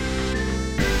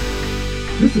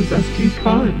This is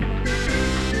E15, a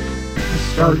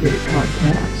Stargate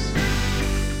podcast.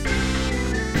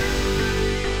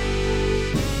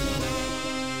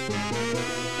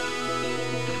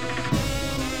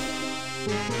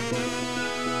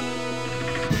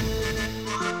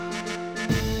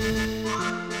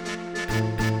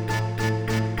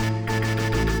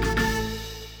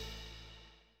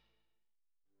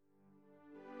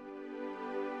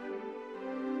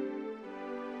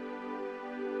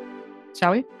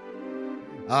 Shall we?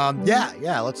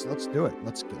 Yeah. Let's do it.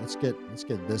 Let's get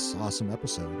this awesome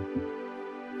episode.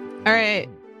 All right.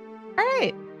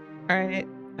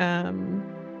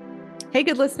 Hey,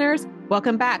 good listeners.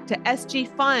 Welcome back to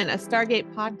SG Fun, a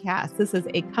Stargate podcast. This is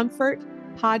a comfort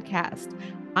podcast.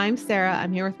 I'm Sarah.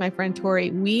 I'm here with my friend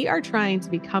Tori. We are trying to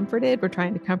be comforted. We're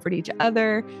trying to comfort each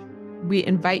other. We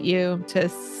invite you to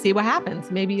see what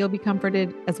happens. Maybe you'll be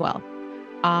comforted as well.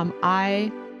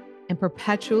 I am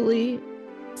perpetually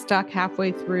stuck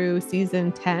halfway through season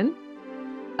 10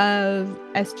 of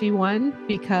SG1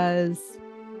 because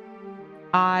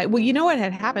you know what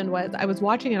had happened was I was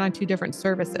watching it on two different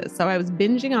services. So I was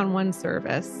binging on one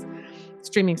service,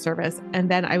 streaming service, and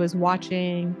then I was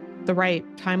watching the right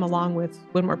time along with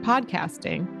when we're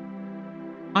podcasting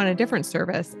on a different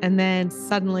service. And then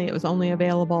suddenly it was only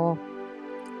available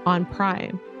on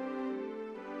Prime.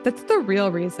 That's the real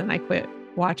reason I quit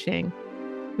watching,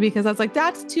 because I was like,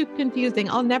 that's too confusing.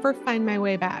 I'll never find my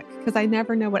way back because I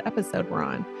never know what episode we're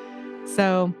on.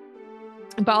 So,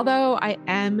 but although I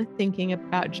am thinking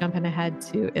about jumping ahead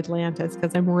to Atlantis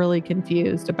because I'm really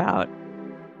confused about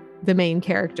the main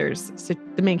character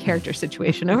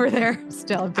situation over there.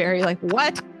 Still very like,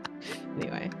 what?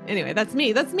 Anyway, that's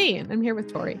me. I'm here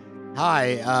with Tori.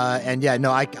 Hi. And yeah,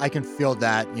 no, I can feel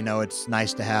that, it's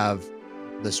nice to have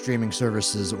the streaming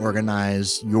services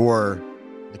organize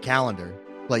the calendar.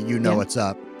 Let you know what's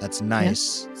up. That's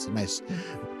nice. Yeah. It's nice.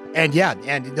 And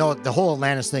the whole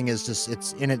Atlantis thing is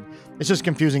it's just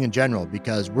confusing in general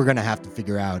because we're going to have to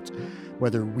figure out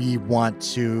whether we want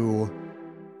to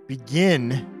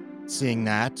begin seeing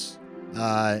that,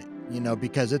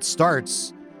 because it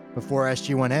starts before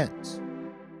SG1 ends.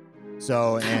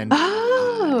 So, and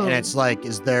it's like,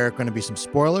 is there going to be some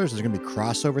spoilers? Is there going to be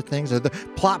crossover things? Are there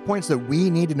plot points that we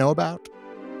need to know about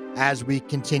as we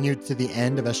continue to the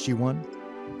end of SG1?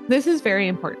 This is very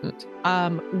important.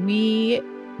 We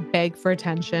beg for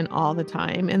attention all the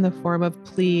time in the form of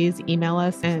please email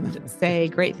us and say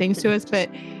great things to us. But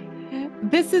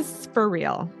this is for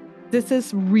real. This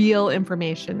is real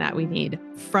information that we need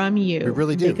from you. We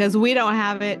really do. Because we don't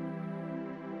have it.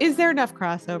 Is there enough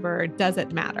crossover? Does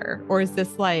it matter? Or is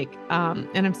this like, and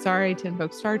I'm sorry to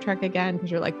invoke Star Trek again, because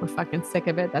you're like, we're fucking sick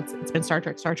of it. It's been Star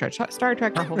Trek our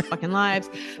whole fucking lives.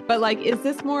 But like, is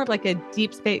this more of like a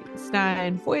Deep Space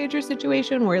Nine Voyager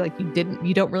situation where like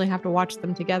you don't really have to watch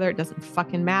them together? It doesn't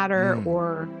fucking matter.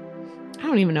 Or I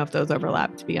don't even know if those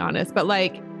overlap, to be honest, but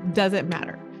like, does it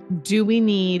matter? Do we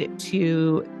need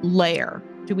to layer?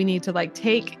 Do we need to like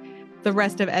take the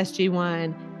rest of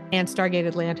SG1 and Stargate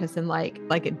Atlantis and like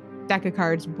a deck of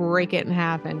cards, break it in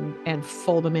half and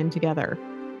fold them in together?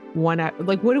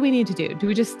 Like, what do we need to do? Do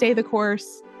we just stay the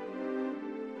course?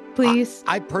 Please.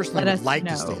 I personally would like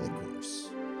to stay the course.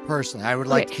 Personally, I would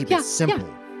like to keep it simple.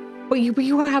 Yeah. But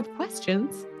you have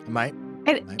questions. I might.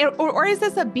 Or is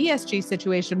this a BSG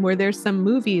situation where there's some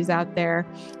movies out there,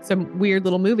 some weird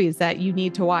little movies that you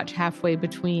need to watch halfway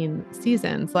between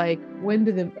seasons? Like,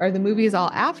 are the movies all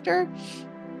after?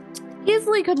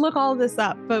 Easily could look all of this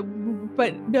up, but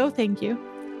no, thank you.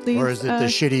 Please. Or is it the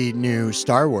shitty new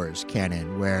Star Wars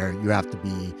canon where you have to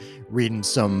be reading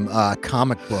some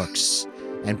comic books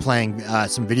and playing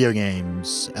some video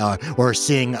games or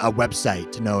seeing a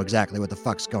website to know exactly what the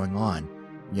fuck's going on?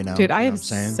 Dude, I have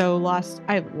so lost.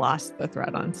 I've lost the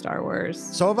thread on Star Wars.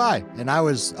 So have I, and I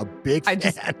was a big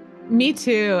fan. Me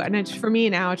too. And for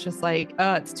me now, it's just like,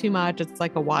 it's too much. It's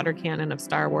like a water cannon of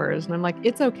Star Wars, and I'm like,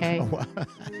 it's okay.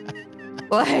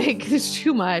 Like, it's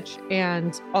too much.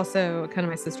 And also, kind of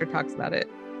my sister talks about it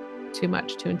too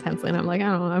much, too intensely, and I'm like, I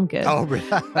don't know, I'm good. Oh, really?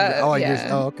 Okay.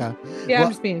 Yeah, I'm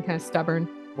just being kind of stubborn.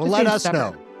 Well, let us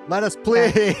know. Let us,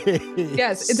 please.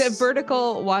 Yes, it's a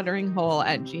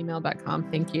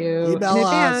verticalwateringHole@gmail.com. Thank you. Email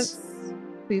us.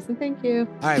 Please and thank you.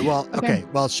 All right. Well, okay.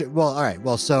 Well, all right.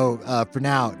 Well, so for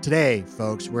now, today,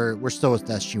 folks, we're still with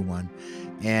SG1,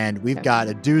 and we've got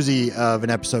a doozy of an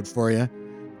episode for you.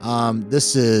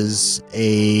 This is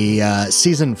a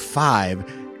season 5,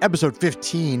 episode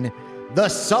 15, The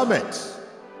Summit.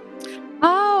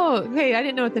 Oh, hey, I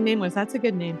didn't know what the name was. That's a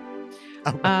good name.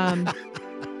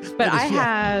 But I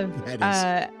have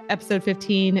episode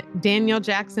 15, Daniel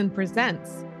Jackson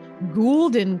Presents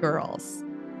Golden Girls.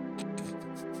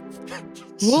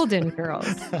 Goulden girls.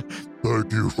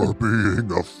 Thank you for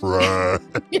being a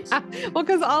friend. Yeah. Well,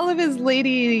 because all of his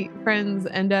lady friends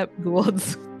end up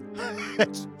Goulds.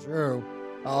 It's true.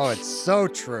 Oh, it's so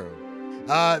true.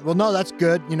 Well, no, that's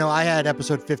good. You know, I had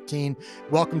episode 15,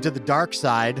 Welcome to the Dark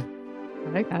Side.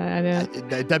 I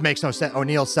didn't. That makes no sense.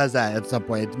 O'Neill says that at some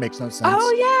point. It makes no sense.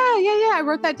 Oh, yeah. I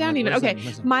wrote that down even. Okay.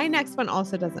 That? My next one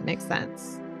also doesn't make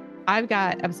sense. I've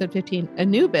got episode 15,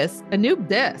 Anubis. Noob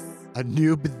this.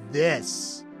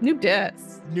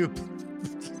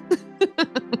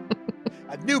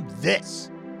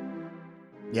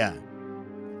 Yeah.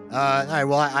 All right.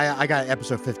 Well, I got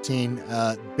episode 15.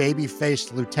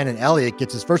 Baby-faced Lieutenant Elliot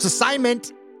gets his first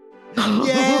assignment.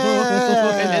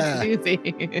 Yeah. And it's a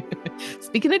doozy.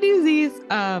 Speaking of doozies,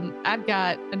 I've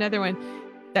got another one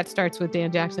that starts with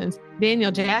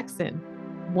Daniel Jackson,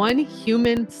 one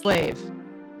human slave.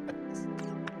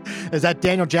 Is that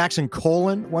Daniel Jackson :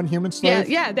 one human slave?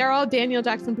 Yeah. They're all Daniel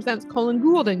Jackson presents :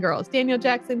 Goulden girls. Daniel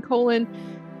Jackson :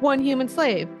 one human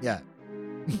slave. Yeah.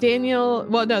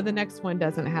 Well, no, the next one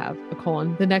doesn't have a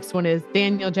colon. The next one is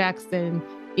Daniel Jackson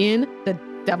in The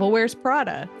Devil Wears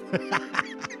Prada.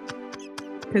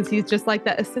 Because he's just like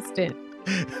the assistant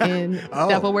in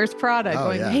Devil Wears Prada,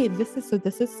 hey, this is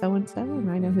so-and-so, and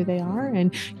I know who they are.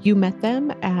 And you met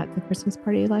them at the Christmas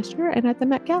party last year and at the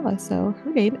Met Gala. So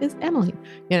her name is Emily,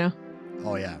 you know?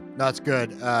 Oh, yeah. No, that's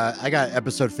good. I got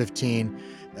episode 15,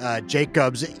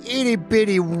 Jacob's itty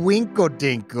bitty winkle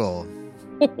dinkle.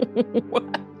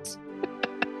 What?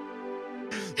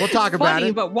 We'll talk about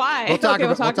it. But why? We'll talk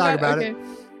about it.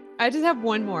 I just have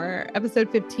one more.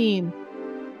 Episode 15.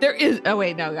 There is. Oh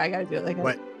wait, no. I gotta do it like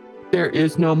what? There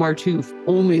is no Martouf,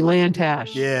 only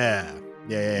Lantash. Yeah.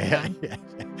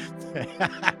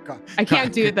 I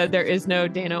can't do it though. There is no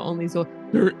Dano, only Zool.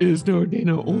 There is no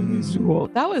Dano, only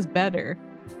Zool. That was better,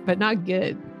 but not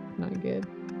good. Not good.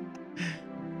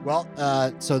 Well,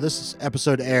 so this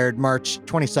episode aired March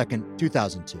 22nd,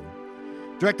 2002.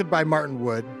 Directed by Martin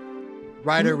Wood.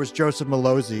 Writer was Joseph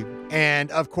Malozzi.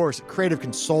 And, of course, creative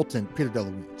consultant Peter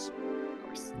DeLuise.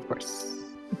 Of course.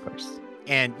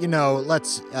 And, you know,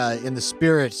 let's, in the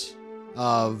spirit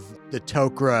of the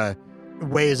Tok'ra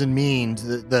ways and means,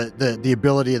 the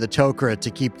ability of the Tok'ra to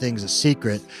keep things a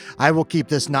secret, I will keep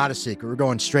this not a secret. We're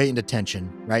going straight into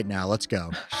tension right now. Let's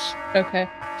go. Okay.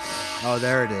 Oh,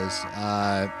 there it is.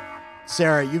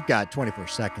 Sarah, you've got 24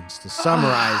 seconds to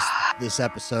summarize this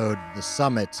episode, the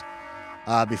summit,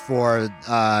 before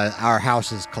our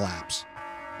houses collapse.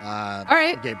 All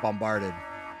right. Get bombarded.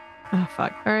 Oh,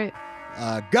 fuck. All right.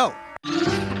 Go.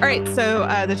 All right. So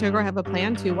the Tok'ra have a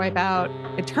plan to wipe out,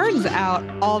 it turns out,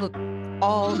 all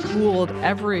Gould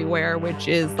everywhere, which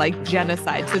is like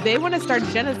genocide. So they want to start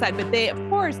genocide, but they, of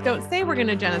course, don't say we're going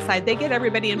to genocide. They get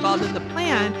everybody involved in the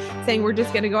plan, saying we're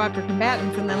just going to go after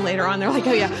combatants. And then later on, they're like,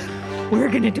 oh, yeah, we're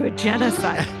going to do a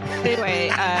genocide. Anyway,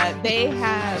 they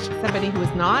have somebody who is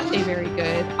not a very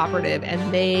good operative,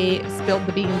 and they spilled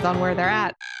the beans on where they're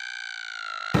at.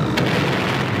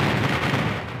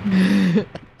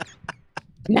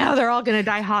 Now they're all going to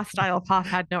die hostile. Hoth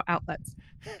had no outlets.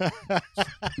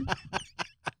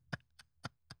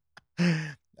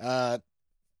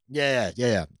 Yeah.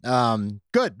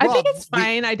 Good. I think it's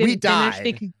fine. I didn't we finish died.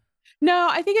 thinking. No,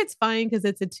 I think it's fine because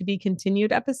it's a to be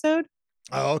continued episode.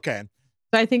 Oh, okay.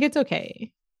 So I think it's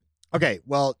okay. Okay.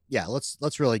 Well, yeah.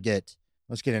 Let's really get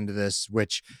into this.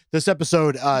 Which this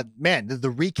episode, man, the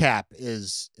recap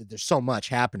is, there's so much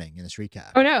happening in this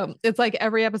recap. Oh no, it's like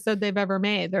every episode they've ever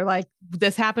made. They're like,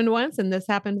 this happened once, and this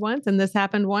happened once, and this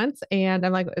happened once, and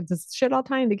I'm like, is this shit all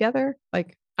tying together?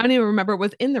 Like, I don't even remember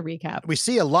what was in the recap. We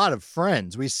see a lot of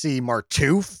friends. We see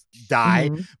Martouf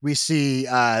die. Mm-hmm. We see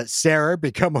Sarah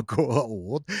become a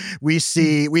Gould. We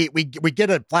see we get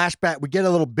a flashback. We get a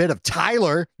little bit of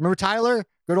Tyler. Remember Tyler?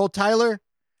 Good old Tyler.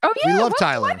 Oh yeah, we love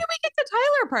Tyler. Why did we get the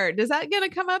Tyler part? Is that going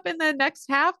to come up in the next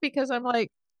half? Because I'm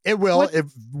like, it will.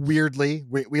 Weirdly,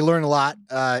 we learn a lot,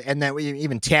 and then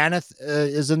even Tanith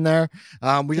is in there.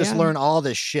 We just learn all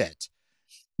this shit.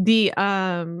 The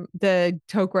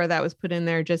Tok'ra that was put in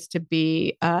there just to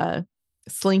be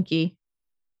slinky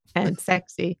and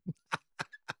sexy.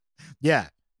 Yeah.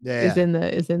 Is in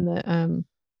the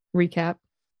recap.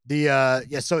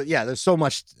 There's so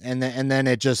much, and then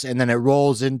it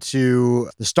rolls into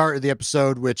the start of the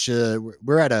episode, which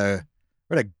we're at a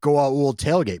Goa'uld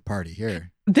tailgate party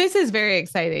here. This is very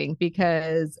exciting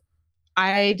because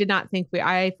I did not think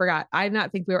I did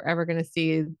not think we were ever going to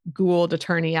see Goa'uld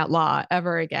attorney at law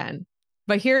ever again.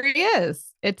 But here he is.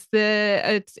 It's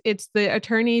the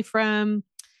attorney from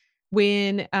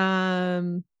when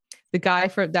the guy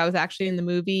that was actually in the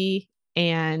movie,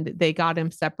 and they got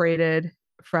him separated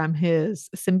from his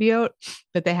symbiote,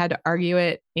 but they had to argue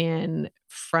it in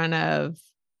front of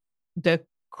the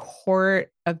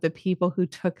court of the people who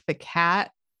took the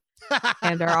cat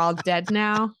and are all dead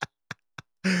now.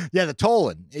 Yeah, the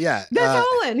Tolan. Yeah. The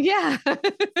Tolan, yeah.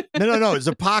 No.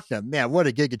 Zapakna. Man, what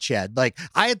a Giga Chad. Like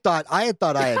I thought I had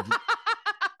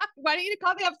Why don't you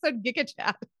call the episode Giga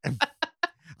Chad?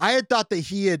 I had thought that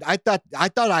he had I thought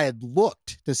I had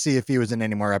looked to see if he was in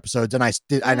any more episodes, and I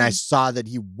saw that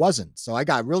he wasn't. So I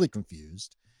got really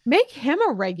confused. Make him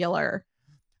a regular.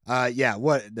 Yeah,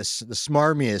 what the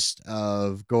smarmiest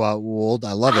of Go Out Wold.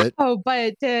 I love it. Oh,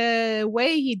 but the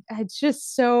way it's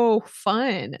just so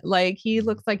fun. Like he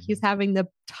looks like he's having the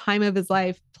time of his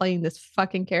life playing this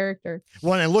fucking character.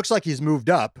 Well, and it looks like he's moved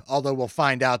up, although we'll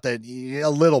find out that a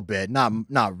little bit,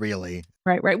 not really.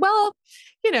 Right. Well,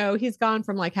 he's gone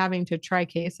from like having to try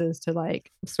cases to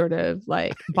like sort of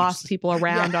like boss people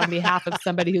around on behalf of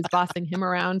somebody who's bossing him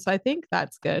around. So I think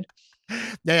that's good.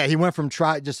 Yeah, he went from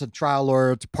just a trial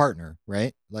lawyer to partner,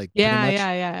 right? Like,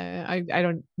 yeah. I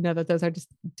don't know that those are just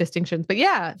distinctions, but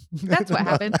yeah, that's what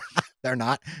happened. They're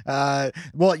not.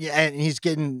 Well, yeah, and he's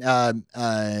getting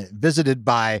visited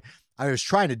by. I was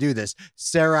trying to do this.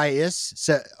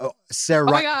 Ceroisis.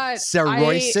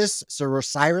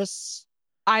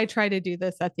 I try to do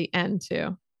this at the end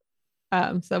too.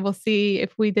 So we'll see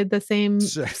if we did the same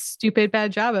stupid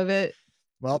bad job of it.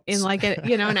 Well, in like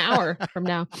an hour from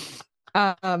now.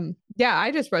 Yeah,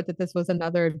 I just wrote that this was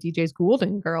another of DJ's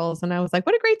Golden Girls, and I was like,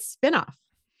 what a great spinoff.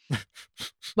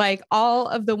 Like all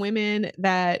of the women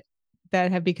that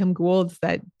have become Goulds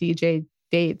that DJ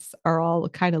dates are all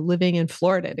kind of living in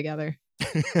Florida together,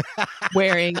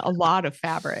 wearing a lot of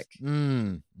fabric.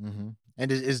 Mm-hmm.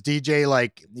 And is DJ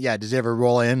like, does he ever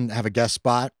roll in, have a guest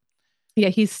spot? Yeah,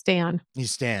 he's Stan.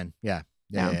 Yeah.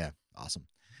 Awesome.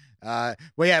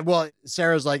 Well,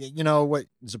 Sarah's like, what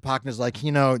Zapakna's like,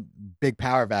 big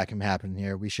power vacuum happened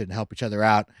here. We should help each other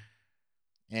out.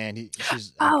 And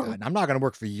she's like, I'm not going to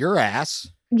work for your ass.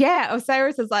 Yeah.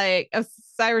 Osiris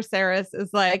Saris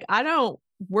is like, I don't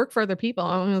work for other people.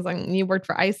 I was like, you work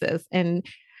for ISIS. And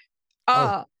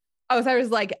Osiris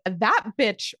is like, that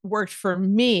bitch worked for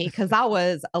me because I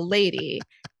was a lady.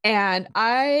 And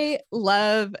I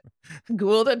love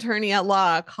Gould attorney at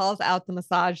law calls out the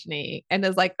misogyny and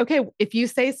is like, okay, if you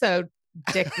say so,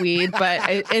 dickweed,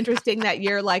 but interesting that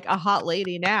you're like a hot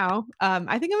lady now.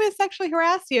 I think I'm going to sexually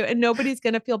harass you and nobody's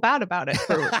going to feel bad about it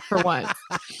for once.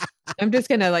 I'm just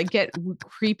going to like get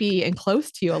creepy and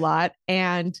close to you a lot.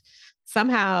 And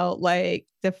somehow like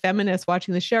the feminists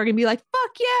watching the show are going to be like,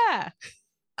 fuck yeah.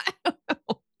 I don't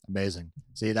know. Amazing.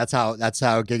 See, that's how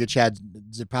Giga Chad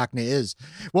Zapakna is.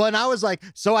 Well, and I was like,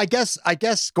 so I guess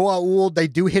Go Out Wool, they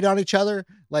do hit on each other,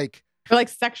 or like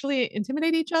sexually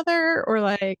intimidate each other, or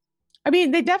like, I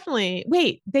mean, they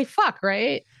fuck,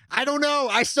 right? I don't know.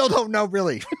 I still don't know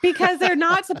really. Because they're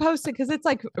not supposed to, because it's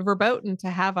like verboten to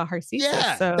have a harcesis.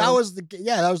 Yeah, so. that was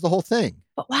the whole thing.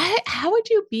 But how would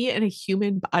you be in a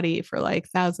human body for like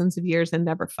thousands of years and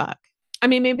never fuck? I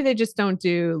mean, maybe they just don't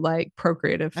do like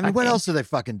procreative fucking. I mean, what else do they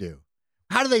fucking do?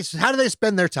 How do they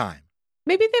spend their time?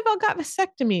 Maybe they've all got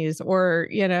vasectomies or,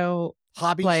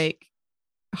 hobbies. Like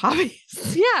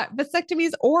hobbies. Yeah.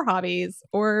 Vasectomies or hobbies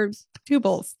or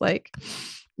tubals. Like,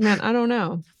 man, I don't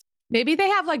know. Maybe they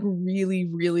have like really,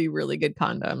 really, really good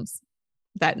condoms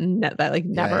that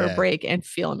never break and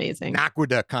feel amazing.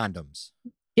 Naquita condoms.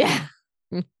 Yeah.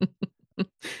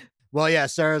 Well, yeah,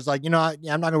 Sarah's like, I'm not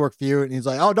going to work for you. And he's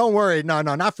like, oh, don't worry. No,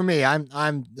 not for me.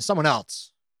 I'm someone else.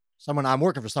 I'm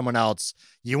working for someone else.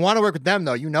 You want to work with them,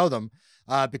 though. You know them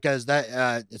because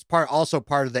that it's also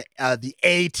part of the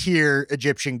A-tier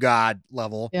Egyptian god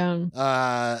level.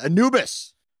 Yeah.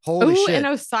 Anubis. Holy shit. And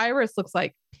Osiris looks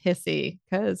like pissy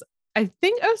because I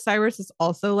think Osiris is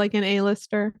also like an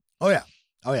A-lister. Oh, yeah.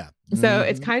 So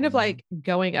it's kind of like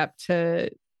going up to,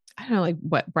 I don't know, like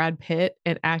what, Brad Pitt,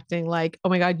 and acting like, oh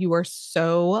my God, you are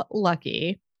so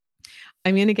lucky.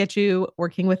 I'm going to get you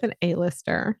working with an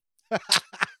A-lister.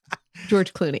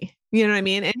 George Clooney. You know what I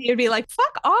mean? And he'd be like,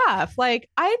 fuck off. Like,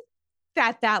 I'm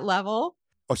at that level.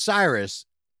 Osiris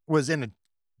was in a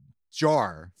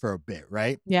jar for a bit,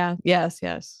 right? Yeah. Yes.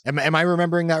 Am I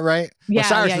remembering that right? Yeah.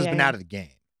 Osiris has been out of the game.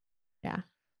 Yeah.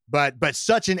 But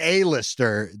such an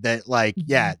A-lister that like,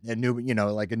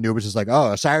 Anubis is like,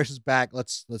 oh, Osiris is back.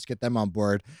 Let's get them on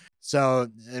board. So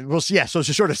we'll see. Yeah. So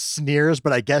she sort of sneers,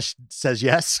 but I guess says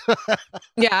yes.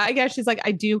 Yeah. I guess she's like,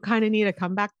 I do kind of need a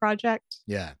comeback project.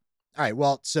 Yeah. All right.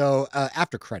 Well, so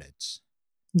after credits.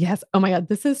 Yes. Oh my God.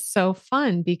 This is so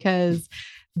fun because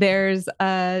there's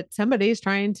somebody's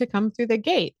trying to come through the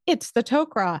gate. It's the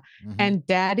Tok'ra. Mm-hmm. And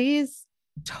Daddy's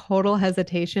total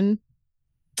hesitation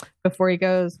before he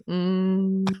goes,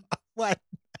 What?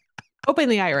 open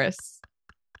the iris.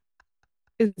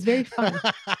 It's very fun.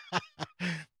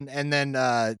 And then,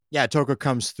 Toko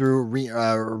comes through.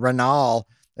 Renal.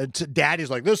 Daddy's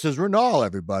like, "This is Renal,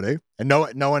 everybody," and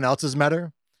no one else has met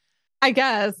her. I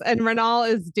guess. And Renal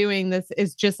is doing this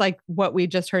is just like what we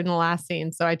just heard in the last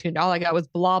scene. So I tuned. All I got was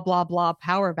blah blah blah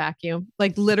power vacuum.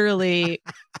 Like literally,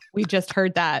 we just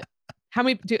heard that. How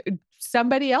many?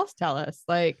 Somebody else tell us?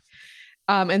 Like,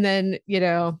 and then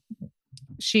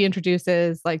she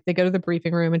introduces, like, they go to the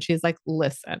briefing room and she's like,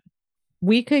 "Listen.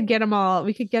 We could get them all.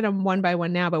 We could get them one by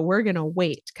one now, but we're going to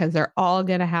wait because they're all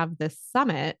going to have this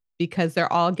summit because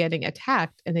they're all getting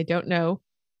attacked and they don't know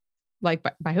like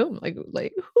by whom, like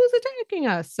who's attacking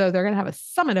us. So they're going to have a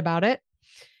summit about it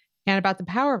and about the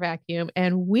power vacuum.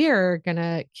 And we're going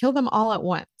to kill them all at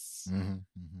once."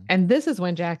 And this is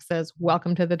when Jack says,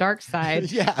 "Welcome to the dark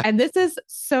side." Yeah. And this is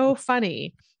so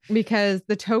funny because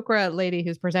the Tok'ra lady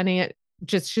who's presenting it,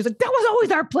 she's like, "That was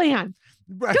always our plan.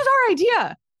 Right. That was our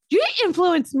idea. You didn't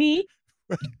influence me."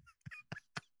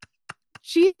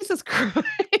 Jesus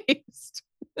Christ.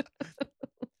 And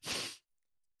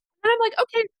I'm like,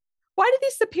 okay, why do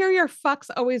these superior fucks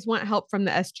always want help from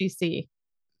the SGC?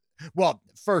 Well,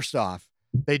 first off,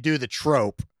 they do the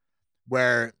trope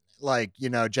where, like,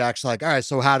 Jack's like, "All right,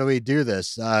 so how do we do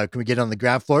this? Can we get on the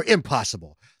ground floor?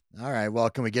 Impossible. All right, well,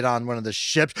 can we get on one of the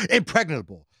ships?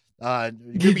 Impregnable. You're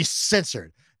gonna be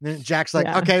censored." And then Jack's like,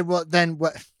 "Okay, well, then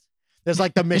what?" There's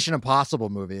like the Mission Impossible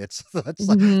movie. It's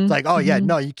like, "Oh yeah,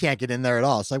 no, you can't get in there at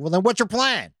all." It's like, well, then what's your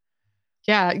plan?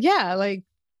 Yeah. Like,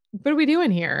 what are we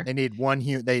doing here? They need one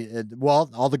human.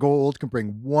 All the gold can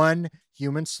bring one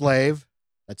human slave.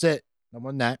 That's it. No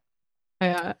more than that.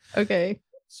 Yeah. Okay.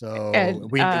 So And,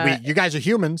 you guys are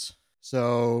humans.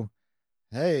 So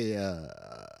hey,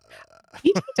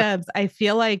 Dubs, I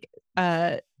feel like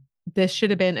this should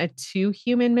have been a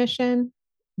 2-human mission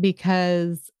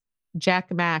because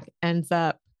Jack Mack ends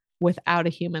up without a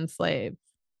human slave.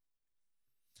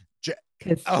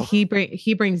 Because he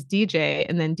brings DJ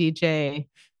and then DJ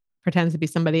pretends to be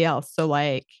somebody else. So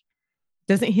like,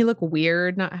 doesn't he look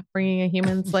weird not bringing a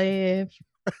human slave?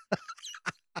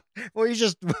 Well, he's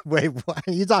just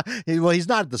he's not. He's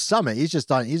not at the summit. He's just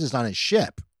on his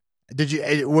ship.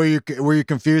 Were you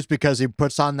confused because he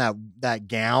puts on that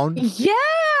gown? Yeah.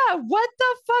 What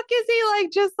the fuck is he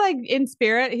like? Just like in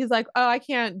spirit, he's like, "Oh, I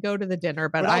can't go to the dinner,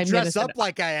 but I'll I'm dress up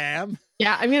like I am."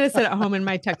 Yeah, I'm gonna sit at home in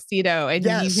my tuxedo, and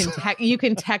yes. you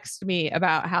can text me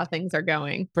about how things are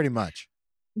going. Pretty much.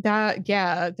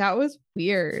 That was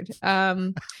weird.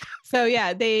 So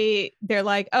yeah, they're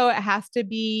like, "Oh, it has to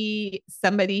be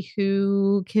somebody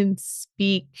who can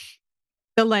speak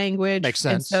the language." Makes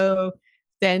sense. And so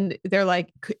then they're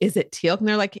like, "Is it Teal'c?" And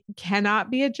they're like, "Cannot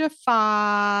be a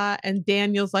Jaffa." And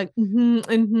Daniel's like,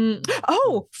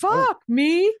 "Oh, fuck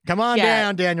me. Come on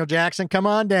down, Daniel Jackson. Come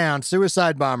on down.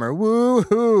 Suicide bomber.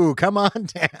 Woo-hoo. Come on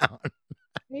down.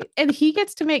 And he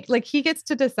gets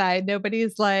to decide.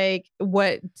 Nobody's like,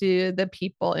 "What do the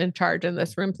people in charge in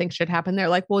this room think should happen?" They're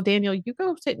like, "Well, Daniel, you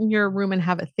go sit in your room and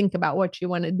have a think about what you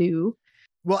want to do."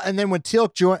 Well, and then when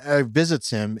Teal'c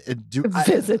visits him,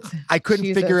 I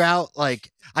couldn't figure out what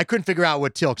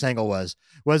Teal'c's angle was.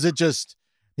 Was it just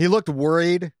he looked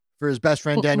worried for his best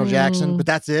friend Daniel Jackson, but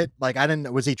that's it? Like, I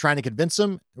didn't. Was he trying to convince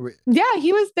him? Yeah,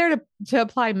 he was there to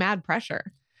apply mad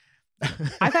pressure.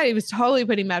 I thought he was totally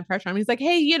putting mad pressure on him. He's like,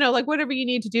 "Hey, like whatever you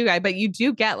need to do, guy, but you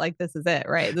do get like this is it,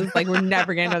 right? This is like we're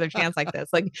never getting another chance like this.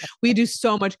 Like we do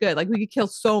so much good. Like we could kill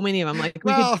so many of them. Like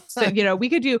we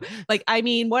could do like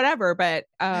whatever. But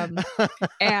and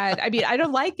I mean I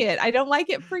don't like it. I don't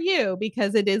like it for you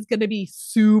because it is going to be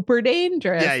super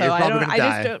dangerous. Yeah, so you're probably I die.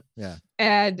 just don't. Yeah.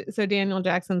 And so Daniel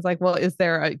Jackson's like, "Well, is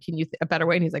there a better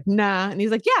way?" And he's like, "Nah." And he's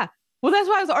like, "Yeah. Well, that's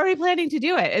why I was already planning to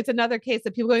do it." It's another case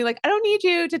of people going like, "I don't need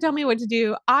you to tell me what to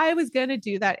do. I was going to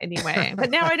do that anyway,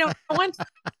 but now I don't want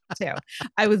to.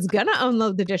 I was going to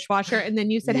unload the dishwasher." And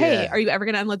then you said, "Hey, are you ever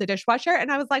going to unload the dishwasher?"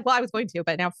 And I was like, "Well, I was going to,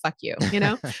 but now fuck you,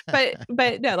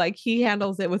 but no, like he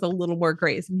handles it with a little more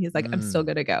grace. And he's like, "I'm still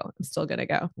going to go. I'm still going to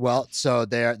go." Well, so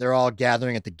they're all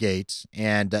gathering at the gate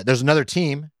and there's another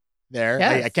team there.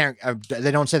 Yes. I can't, they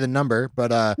don't say the number,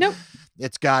 but nope.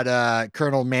 It's got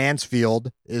Colonel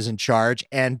Mansfield is in charge,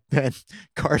 and then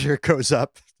Carter goes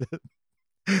up.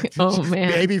 Oh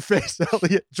man, Babyface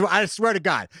Elliot. I swear to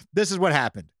God, this is what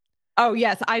happened. Oh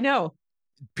yes, I know.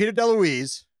 Peter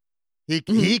DeLuise,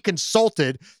 he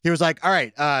consulted. He was like, "All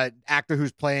right, actor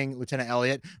who's playing Lieutenant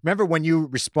Elliot. Remember when you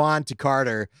respond to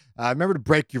Carter? Remember to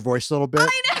break your voice a little bit."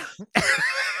 I know.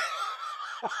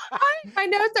 My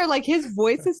notes are like his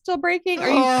voice is still breaking. Are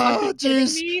you fucking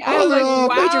kidding me? I was like, Oh,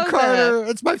 wow, Major Carter,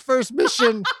 it's my first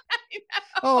mission.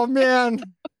 Oh man.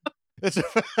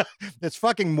 It's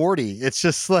fucking Morty. It's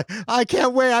just like I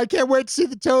can't wait to see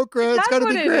the Tok'ra. It's gonna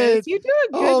be great. Is. You do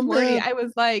a good Morty. I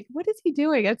was like, what is he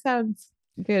doing? It sounds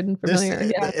good and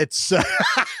familiar. It's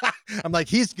I'm like,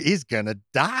 he's gonna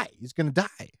die. He's gonna die,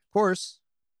 of course.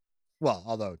 Well,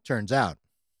 although it turns out.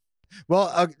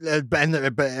 Well,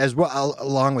 but as well,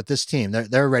 along with this team,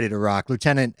 they're ready to rock.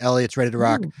 Lieutenant Elliot's ready to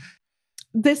rock. Ooh.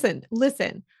 Listen.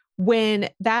 When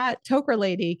that Tok'ra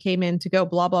lady came in to go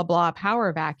blah, blah, blah,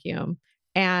 power vacuum,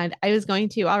 and I was going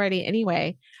to already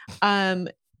anyway, Sam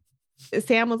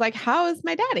was like, how is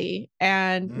my daddy?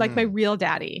 And like my real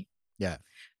daddy. Yeah.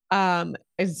 I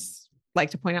just like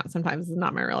to point out sometimes this is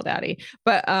not my real daddy,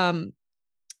 but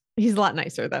he's a lot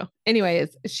nicer though.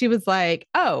 Anyways, she was like,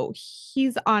 oh,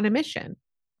 he's on a mission.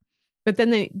 But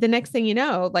then the next thing you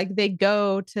know, like they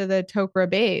go to the Tok'ra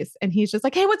base and he's just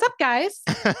like, hey, what's up, guys?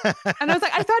 And I was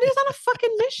like, I thought he was on a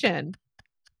fucking mission.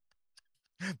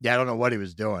 Yeah, I don't know what he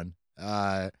was doing.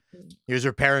 He was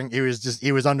repairing. He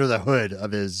was under the hood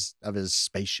of his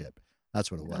spaceship.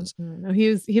 That's what it was. No, he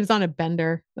was on a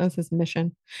bender. That was his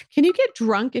mission. Can you get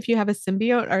drunk if you have a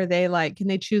symbiote? Are they like, can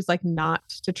they choose like not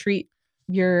to treat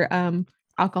your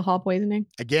alcohol poisoning?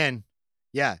 Again,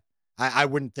 yeah, I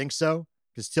wouldn't think so.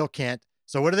 Because still can't.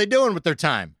 So what are they doing with their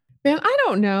time? Man, I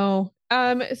don't know.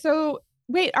 So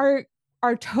wait, are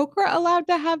Tok'ra allowed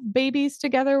to have babies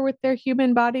together with their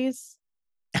human bodies?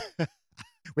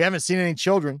 We haven't seen any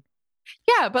children.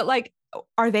 Yeah, but like,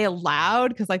 are they allowed?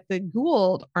 Because like the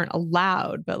Goa'uld aren't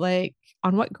allowed, but like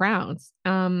on what grounds?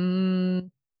 Anyway,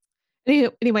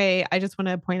 I just want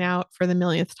to point out for the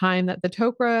millionth time that the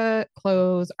Tok'ra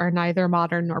clothes are neither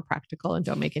modern nor practical and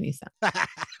don't make any sense.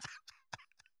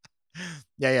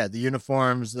 Yeah. The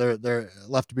uniforms, they're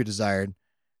left to be desired.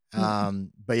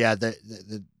 But yeah,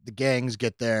 the gangs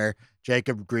get there.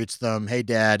 Jacob greets them. Hey,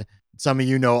 Dad. Some of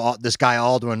you know this guy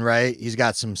Aldwin, right? He's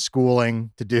got some schooling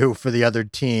to do for the other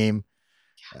team.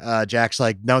 Jack's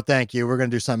like, no, thank you. We're gonna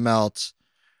do something else.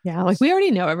 Yeah, like we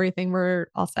already know everything. We're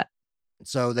all set.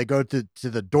 So they go to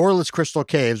the doorless crystal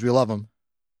caves. We love them.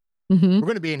 Mm-hmm. We're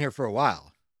gonna be in here for a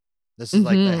while. This is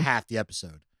like half the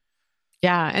episode.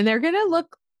 Yeah, and they're gonna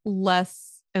look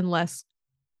less and less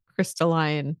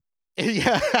crystalline.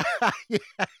 Yeah.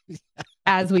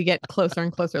 As we get closer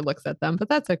and closer looks at them, but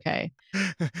that's okay.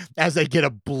 As they get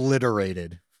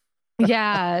obliterated.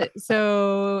 Yeah.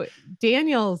 So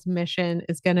Daniel's mission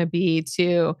is going to be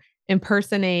to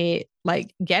impersonate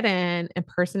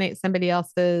somebody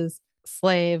else's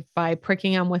slave by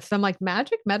pricking them with some like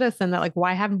magic medicine that like,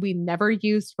 why haven't we never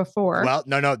used before? Well,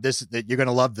 no, you're going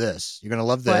to love this. You're going to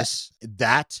love this. What?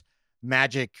 That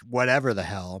magic, whatever the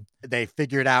hell, they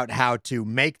figured out how to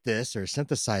make this or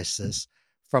synthesize this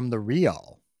from the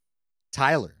real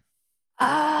Tyler.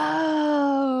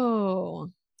 Oh,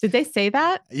 did they say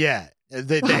that? Yeah.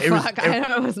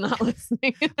 I was not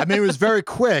listening. I mean, it was very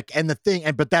quick.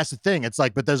 But that's the thing. It's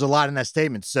like, but there's a lot in that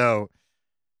statement. So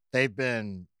they've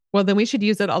been. Well, then we should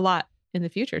use it a lot in the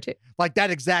future too. Like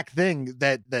that exact thing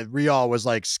that Rial was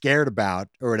like scared about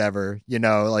or whatever,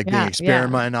 like being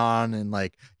experimented on and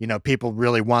like, people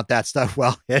really want that stuff.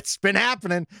 Well, it's been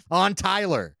happening on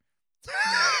Tyler.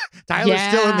 Tyler's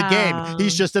still in the game.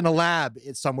 He's just in a lab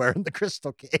somewhere in the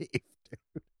crystal cave.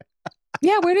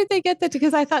 Yeah, where did they get that?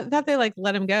 Because I thought they like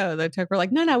let him go. They we're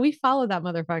like, no, we follow that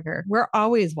motherfucker. We're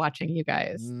always watching you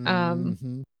guys.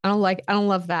 Mm-hmm. I don't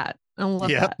love that. I don't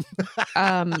love that.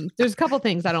 There's a couple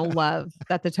things I don't love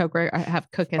that the Tok'ra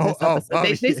have cooked in this episode.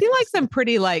 They seem like some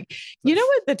pretty like, you know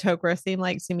what the Tok'ra seem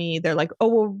like to me? They're like, oh,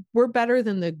 well, we're better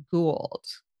than the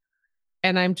Goa'uld.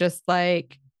 And I'm just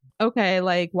like, okay,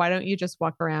 like, why don't you just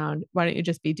walk around? Why don't you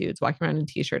just be dudes walking around in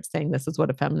t-shirts saying this is what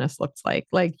a feminist looks like?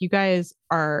 Like, you guys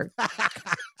are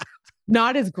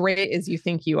not as great as you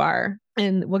think you are.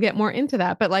 And we'll get more into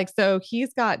that. But like, so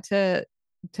he's got to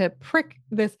prick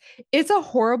this. It's a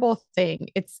horrible thing.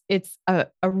 It's a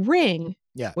ring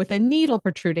with a needle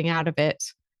protruding out of it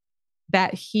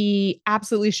that he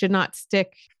absolutely should not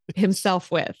stick himself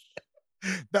with.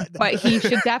 But he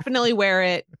should definitely wear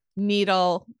it,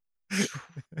 needle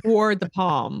toward the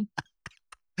palm.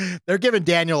 They're giving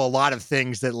Daniel a lot of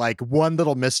things that like one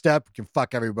little misstep can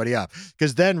fuck everybody up.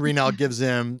 Because then Renal gives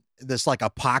him this like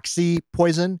epoxy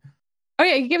poison. Oh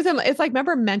yeah, he gives him. It's like,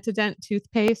 remember Mentadent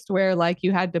toothpaste where like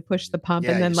you had to push the pump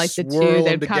and then like the two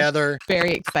they'd together.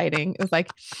 Very exciting. It was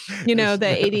like, the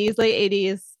 80s, late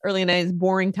 80s, early 90s,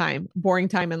 boring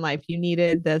time in life. You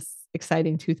needed this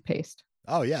exciting toothpaste.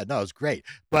 Oh yeah, no, it was great.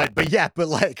 But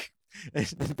like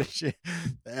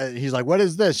He's like, what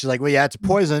is this? She's like, well, yeah, it's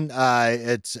poison.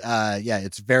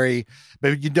 It's very,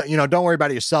 but don't worry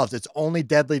about it yourself. It's only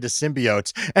deadly to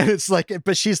symbiotes. And it's like,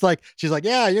 but she's like,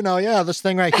 yeah, this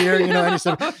thing right here, and he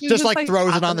said, just like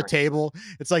throws it on the table.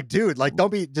 It's like, dude, like,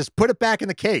 just put it back in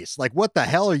the case. Like, what the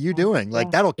hell are you doing?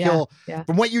 Like, that'll kill,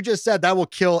 from what you just said, that will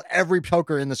kill every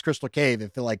poker in this crystal cave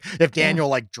if Daniel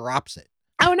like drops it.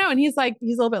 Oh no. And he's a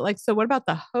little bit like, so what about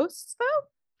the hosts though?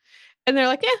 And they're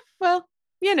like, well,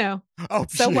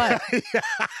 so what?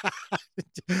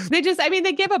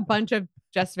 They give a bunch of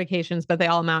justifications, but they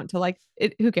all amount to like,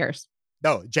 who cares?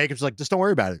 No, Jacob's like, just don't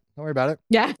worry about it. Don't worry about it.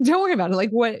 Yeah, don't worry about it.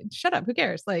 Like, what? Shut up. Who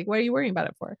cares? Like, what are you worrying about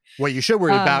it for? What you should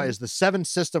worry about is the 7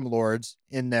 system lords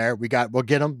in there. We'll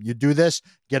get them. You do this,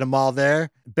 get them all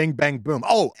there. Bing, bang, boom.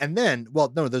 Oh, and then,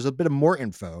 there's a bit of more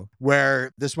info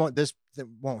where this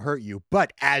won't hurt you.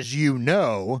 But as you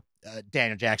know,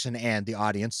 Daniel Jackson and the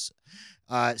audience,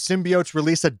 symbiotes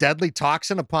release a deadly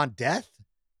toxin upon death.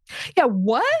 Yeah,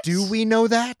 what? Do we know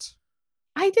that?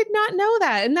 I did not know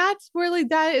that. And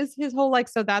that is his whole, like,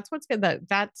 so that's what's good.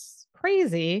 That's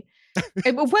crazy.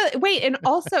 Wait, and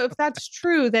also if that's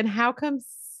true, then how come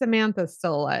Samantha's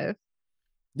still alive?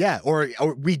 Yeah, or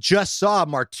we just saw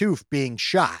Martouf being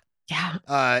shot. Yeah.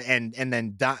 And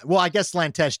then die. Well, I guess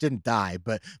Lantesh didn't die,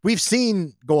 but we've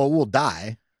seen Goa'uld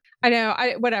die. I know.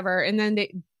 Whatever. And then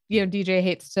DJ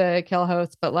hates to kill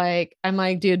hosts, but like, I'm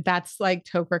like, dude, that's like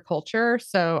Tok'ra culture.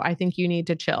 So I think you need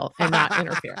to chill and not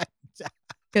interfere.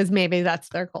 Because maybe that's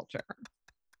their culture.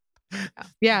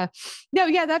 Yeah. No,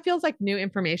 yeah, that feels like new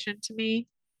information to me.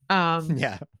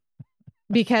 Yeah.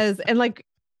 Because, and like,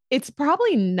 it's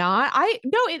probably not.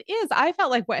 No, it is. I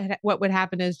felt like what would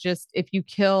happen is just if you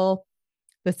kill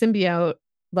the symbiote,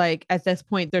 like at this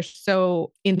point, they're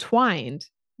so entwined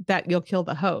that you'll kill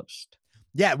the host.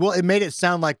 Yeah. Well, it made it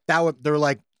sound like they're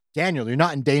like, Daniel, you're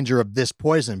not in danger of this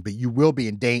poison, but you will be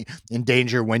in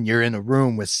danger when you're in a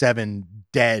room with 7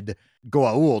 dead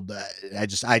Goa'uld.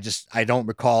 I don't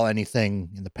recall anything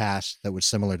in the past that was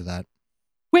similar to that.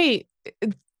 Wait,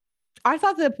 I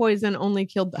thought the poison only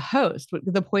killed the host.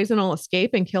 The poison will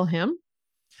escape and kill him.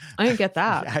 I didn't get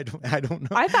that. I don't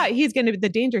know. I thought the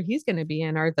danger he's going to be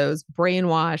in are those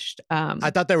brainwashed. I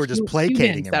thought they were just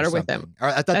placating him that or are with something. him. Or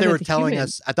I thought they were telling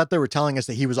us. I thought they were telling us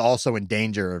that he was also in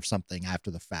danger of something after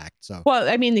the fact. So, well,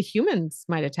 I mean, the humans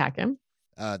might attack him.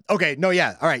 Okay. No.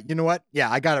 Yeah. All right. You know what?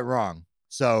 Yeah, I got it wrong.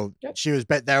 So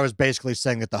that was basically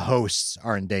saying that the hosts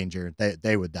are in danger.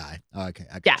 They would die. Okay.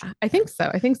 I think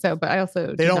so. But I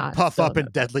also they don't puff up in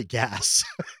deadly gas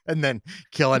and then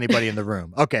kill anybody in the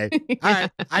room. Okay. All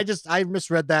right. I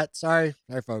misread that. Sorry,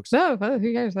 folks. No,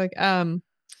 who cares? Like,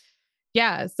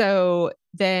 yeah. So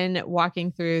then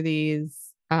walking through these,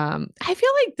 I feel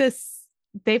like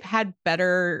they've had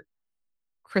better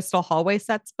crystal hallway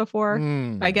sets before.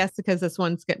 I guess because this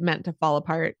one's meant to fall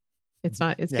apart. It's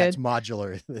not. It's good. It's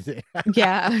modular.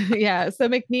 Yeah. So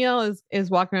McNeil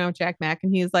is walking around with Jack Mack,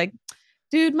 and he's like,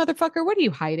 "Dude, motherfucker, what are you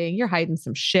hiding? You're hiding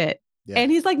some shit." Yeah. And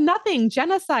he's like, "Nothing.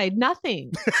 Genocide.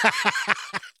 Nothing."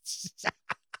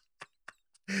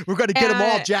 We're gonna get them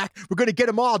all, Jack. We're gonna get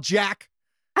them all, Jack.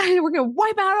 We're gonna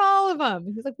wipe out all of them.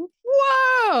 And he's like,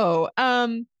 "Whoa,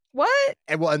 what?"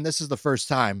 And this is the first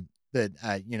time that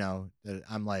that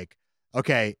I'm like,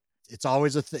 okay, it's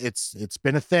always it's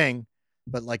been a thing.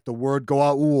 But like the word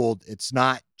Goa'uld, it's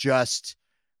not just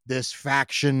this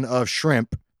faction of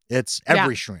shrimp. It's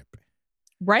every shrimp.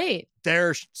 Right.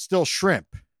 They're still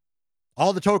shrimp.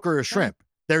 All the Tok'ra are shrimp.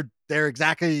 They're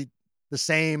exactly the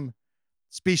same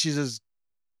species as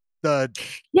the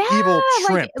evil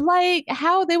shrimp. Like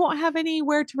how they won't have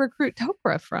anywhere to recruit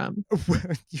Tok'ra from.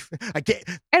 I get.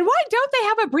 And why don't they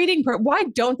have a breeding Why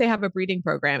don't they have a breeding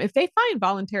program? If they find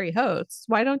voluntary hosts,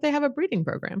 why don't they have a breeding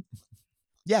program?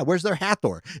 Yeah, where's their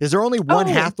Hathor? Is there only one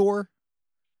Hathor?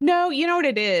 No, you know what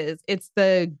it is? It's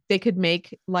they could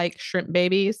make like shrimp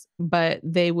babies, but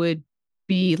they would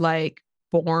be like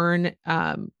born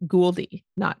Gouldy,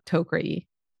 not Tok'ra-y.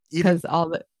 Because all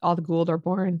the Goa'uld are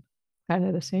born kind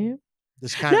of the same.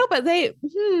 But they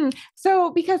so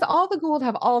because all the Goa'uld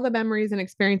have all the memories and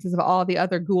experiences of all the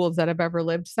other Goa'ulds that have ever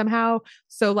lived somehow.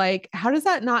 So like, how does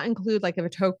that not include like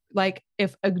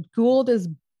if a Goa'uld is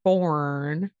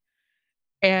born?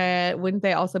 And wouldn't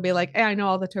they also be like, hey, I know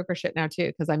all the Tok'ra shit now too,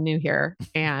 because I'm new here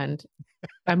and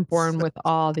I'm born with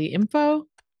all the info.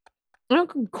 I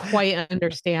don't quite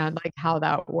understand like how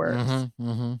that works.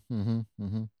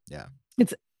 Yeah.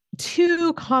 It's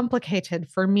too complicated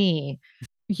for me.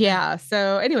 Yeah.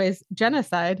 So anyways,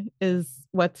 genocide is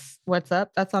what's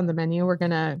up. That's on the menu. We're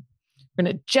gonna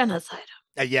genocide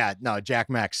Yeah, no, Jack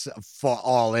Mac's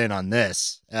all in on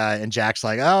this. And Jack's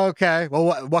like, oh, okay.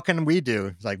 Well, what can we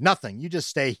do? He's like, nothing. You just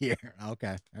stay here.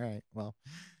 Okay. All right. Well.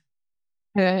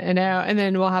 I know. And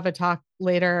then we'll have a talk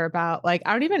later about like,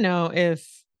 I don't even know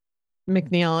if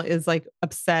McNeil is like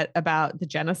upset about the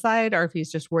genocide or if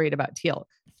he's just worried about Teal'c.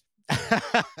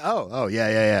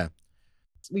 Yeah.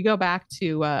 We go back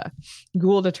to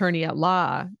Gould attorney at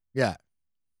law. Yeah.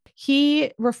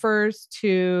 He refers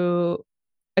to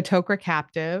a Tok'ra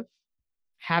captive.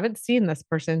 Haven't seen this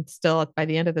person still by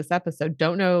the end of this episode.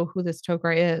 Don't know who this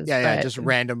Tok'ra is. Yeah, just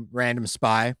random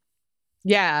spy.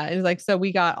 Yeah, it's like, so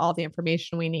we got all the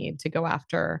information we need to go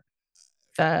after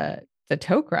the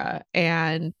Tok'ra,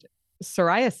 and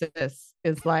Psoriasis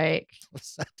is like,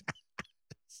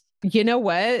 you know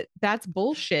what? That's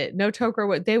bullshit. No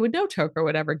Tok'ra they would know Tok'ra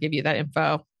would ever give you that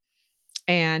info.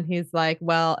 And he's like,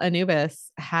 well,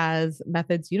 Anubis has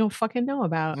methods you don't fucking know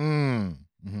about. Mm-hmm.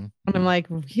 And I'm like,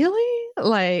 really?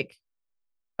 Like,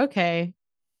 okay.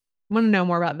 I want to know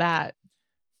more about that.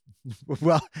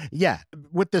 Well, yeah,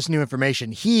 with this new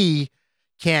information, he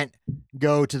can't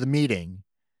go to the meeting.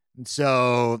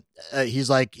 So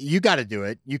he's like, you got to do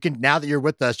it. You can, now that you're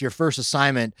with us, your first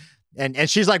assignment. And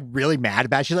she's like really mad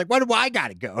about it. She's like, why do I got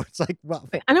to go? It's like, well,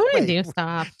 I don't want to do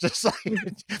stuff. Just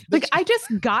like I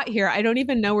just got here. I don't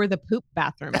even know where the poop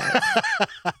bathroom is.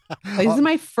 This is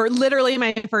my literally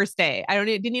my first day.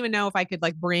 Didn't even know if I could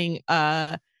like bring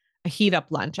a heat up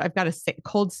lunch. I've got a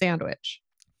cold sandwich.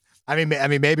 I mean,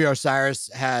 maybe Osiris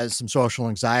has some social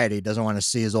anxiety, doesn't want to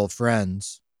see his old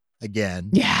friends again.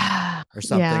 Yeah. Or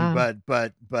something. Yeah.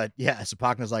 But yeah,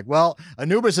 Sapakna's like, well,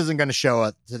 Anubis isn't going to show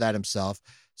up to that himself.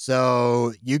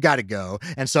 So you got to go.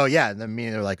 And so, yeah,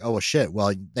 they're like, oh, well, shit.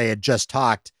 Well, they had just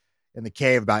talked in the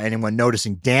cave about anyone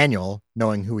noticing Daniel,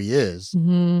 knowing who he is.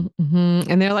 Mm-hmm,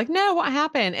 mm-hmm. And they're like, no, what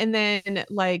happened? And then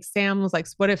like Sam was like,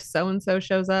 what if so-and-so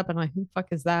shows up? And I'm like, who the fuck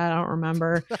is that? I don't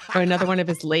remember. Or another one of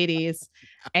his ladies.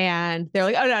 And they're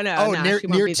like, oh, no. Oh, no,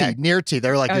 near T.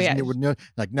 They're like,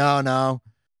 like, no.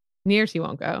 Near T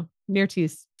won't go. Near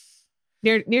T's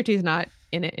not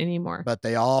in it anymore. But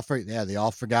they all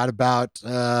forgot about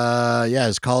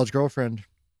his college girlfriend.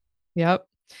 Yep.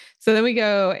 So then we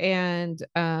go and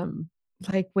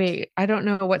like, wait, I don't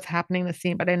know what's happening in the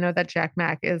scene, but I know that Jack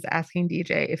Mac is asking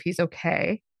DJ if he's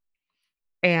okay.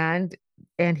 And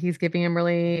he's giving him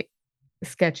really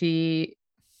sketchy.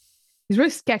 He's really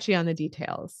sketchy on the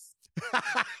details.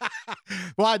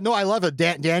 Well, no, I love it.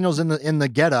 Daniel's in the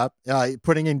getup,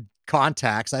 putting in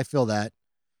contacts. I feel that.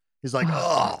 He's like,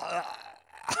 oh.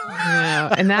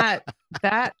 Yeah, and that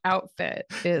outfit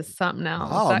is something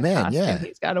else. Oh, that man, costume yeah.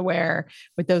 He's got to wear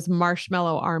with those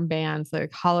marshmallow armbands,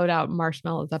 like hollowed out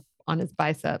marshmallows up on his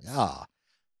biceps. Yeah.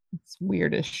 It's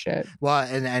weird as shit. Well,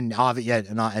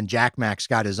 and Jack Mac's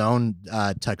got his own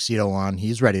tuxedo on.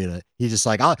 He's ready to. He's just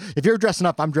like, if you're dressing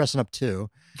up, I'm dressing up too.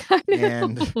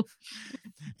 And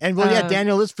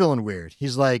Daniel is feeling weird.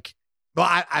 He's like, well,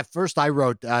 I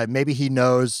wrote maybe he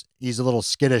knows he's a little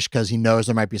skittish because he knows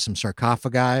there might be some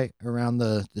sarcophagi around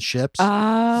the ships.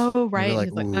 Oh, right. Like,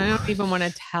 he's like, I don't even want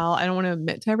to tell. I don't want to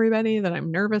admit to everybody that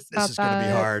I'm nervous about that. This is going to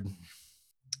be hard.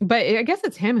 But I guess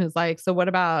it's him who's like, so what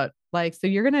about like, so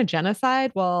you're going to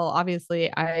genocide? Well,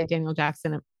 obviously Daniel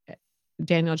Jackson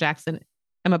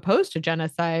am opposed to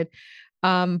genocide.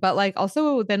 But like,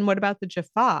 also then what about the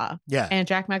Jaffa? Yeah. And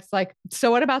Jack Mac's like,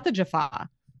 so what about the Jaffa?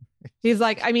 He's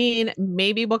like, I mean,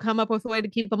 maybe we'll come up with a way to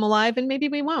keep them alive and maybe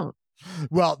we won't.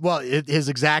 Well, his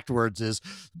exact words is,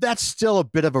 that's still a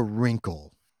bit of a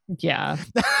wrinkle. Yeah.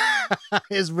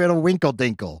 His little winkle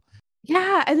dinkle.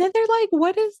 Yeah. And then they're like,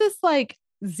 what is this like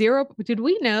zero? Did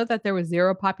we know that there was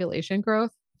zero population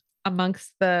growth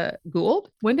amongst the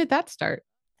Gould? When did that start?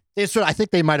 I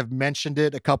think they might have mentioned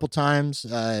it a couple times.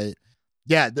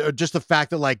 Yeah, just the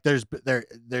fact that like they've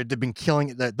been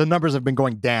killing the numbers have been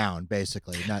going down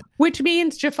basically. Which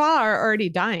means Jaffa are already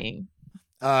dying.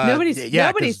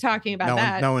 Nobody's talking about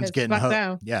that. No one's getting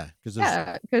hooked. Yeah,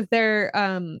 because their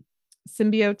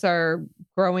symbiotes are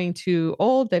growing too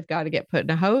old. They've got to get put in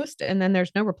a host, and then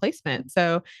there's no replacement.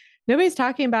 So nobody's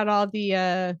talking about all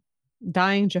the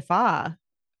dying Jaffa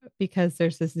because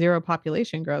there's this zero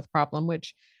population growth problem.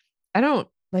 Which I don't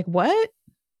like. What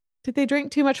did they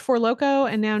drink too much Four Loko,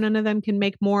 and now none of them can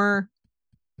make more?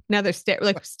 Now they're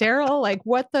sterile. Like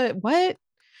what?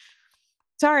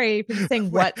 Sorry for saying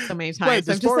what so many times. Wait,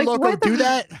 does Four Loko do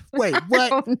that? Wait,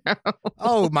 what?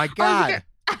 Oh my God.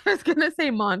 I was gonna say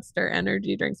Monster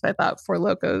energy drinks. I thought Four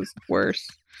Loko's worse.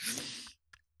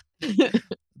 The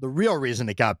real reason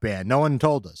it got banned. No one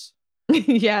told us.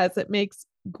 Yes, it makes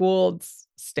Goulds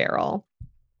sterile.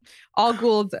 All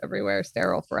Goulds everywhere,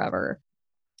 sterile forever.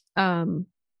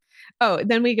 Oh,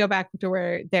 then we go back to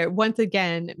where they're once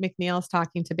again, McNeil's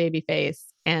talking to Babyface,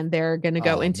 and they're going to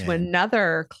go into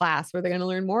another class where they're going to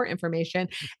learn more information.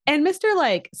 And Mr.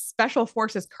 like Special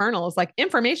Forces Colonel is like,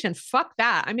 information, fuck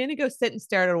that. I'm going to go sit and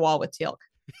stare at a wall with Teal'c.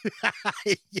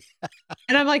 Yeah.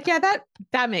 And I'm like, yeah,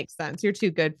 that makes sense. You're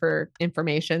too good for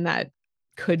information that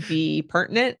could be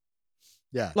pertinent.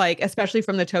 Yeah. Like, especially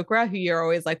from the Tok'ra, who you're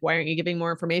always like, why aren't you giving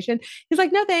more information? He's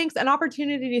like, no, thanks. An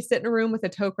opportunity to sit in a room with a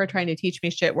Tok'ra trying to teach me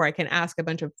shit where I can ask a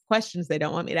bunch of questions they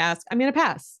don't want me to ask. I'm going to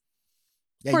pass.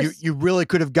 Yeah, you really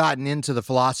could have gotten into the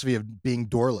philosophy of being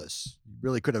doorless. You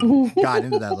really could have gotten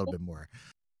into that a little bit more.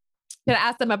 You could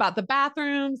ask them about the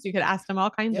bathrooms. You could ask them all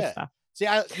kinds of stuff. See,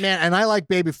 I like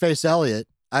Babyface Elliot.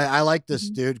 I like this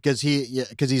dude because he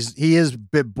is a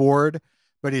bit bored,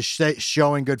 but he's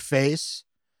showing good face.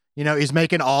 You know, he's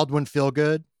making Aldwin feel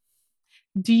good.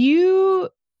 If you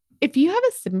have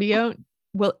a symbiote,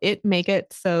 will it make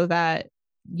it so that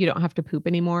you don't have to poop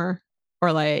anymore?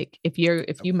 Or like if you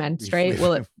menstruate,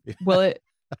 will it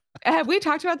have we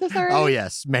talked about this already? Oh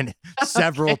yes,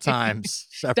 several times.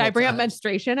 Did I bring up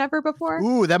menstruation ever before?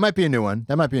 Ooh, that might be a new one.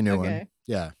 One.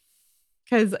 Yeah.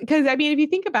 Because I mean, if you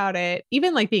think about it,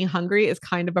 even like being hungry is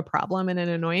kind of a problem and an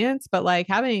annoyance, but like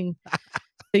having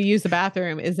to use the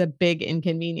bathroom is a big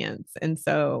inconvenience. And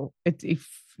so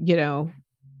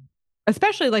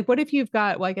especially like, what if you've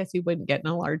got, well, I guess you wouldn't get in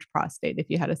a large prostate if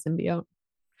you had a symbiote.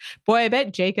 Boy, I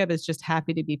bet Jacob is just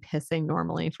happy to be pissing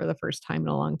normally for the first time in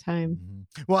a long time.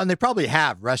 Mm-hmm. Well, and they probably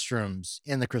have restrooms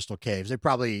in the Crystal Caves. They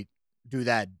probably do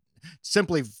that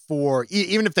simply for,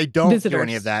 even if they don't do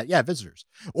any of that. Yeah, visitors.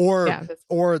 Or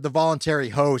the voluntary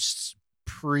hosts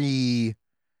pre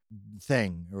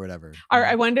thing or whatever. Or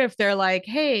I wonder if they're like,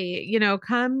 hey,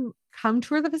 come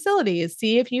tour the facilities,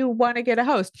 see if you want to get a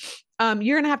host.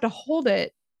 You're going to have to hold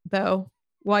it though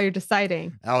while you're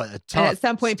deciding. Oh, and at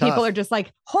some point people are just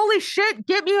like, holy shit,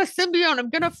 get me a symbiote. I'm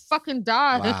going to fucking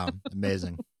die. Wow.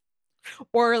 Amazing.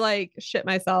 Or like shit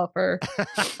myself or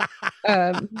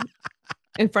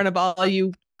in front of all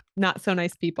you not so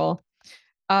nice people.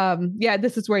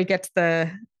 This is where he gets the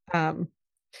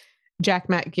Jack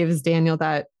Matt gives Daniel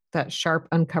that sharp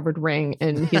uncovered ring,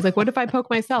 and he's like, what if I poke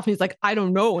myself? And he's like, I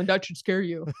don't know, and that should scare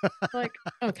you. Like,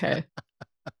 okay.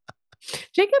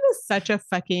 Jacob is such a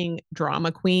fucking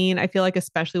drama queen. I feel like,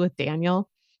 especially with Daniel.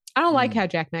 I don't like how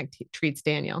Jack Mac treats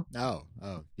Daniel. Oh,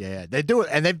 yeah. They do it,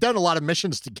 and they've done a lot of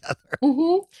missions together.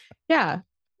 Mm-hmm. Yeah.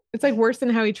 It's like worse than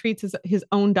how he treats his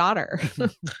own daughter.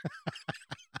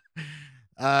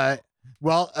 Back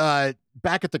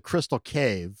at the Crystal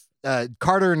Cave,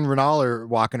 Carter and Renal are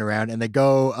walking around, and they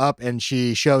go up, and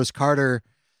she shows Carter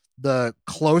the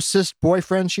closest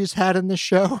boyfriend she's had in the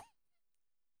show.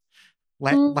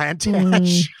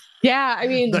 Lantash. Yeah, I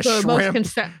mean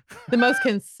the most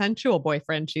consensual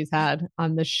boyfriend she's had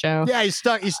on this show. Yeah, he's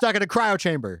stuck in a cryo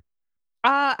chamber.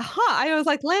 I was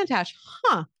like, Lantash,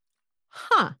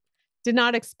 did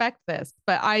not expect this,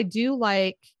 but I do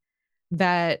like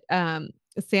that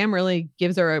Sam really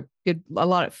gives her a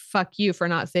lot of fuck you for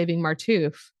not saving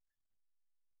Martouf.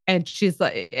 And she's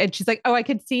like, oh, I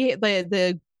could see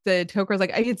the Toker's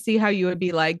like, I could see how you would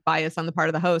be like biased on the part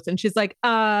of the host. And she's like,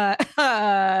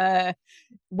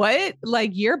 what?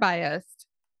 Like, you're biased.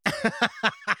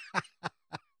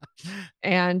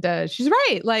 And she's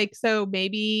right. Like, so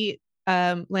maybe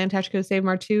Lantash could save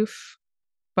Martouf,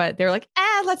 but they're like,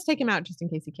 let's take him out just in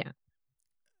case he can't.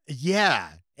 Yeah.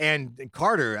 And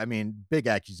Carter, I mean, big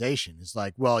accusation is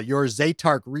like, well, your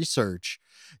Zaytark research,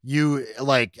 are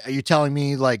you telling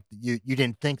me like you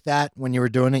didn't think that when you were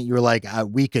doing it? You were like,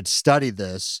 we could study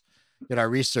this in our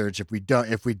research if we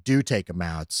do take him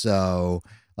out. So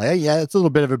like, yeah, it's a little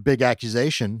bit of a big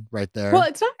accusation right there. Well,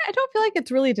 it's not, I don't feel like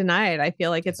it's really denied. I feel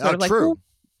like it's sort of like, true.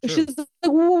 Well, she's like,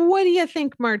 well, what do you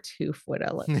think Martouf would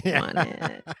have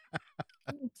wanted?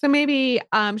 So maybe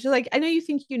she's like, I know you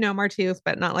think you know Martouf,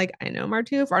 but not like I know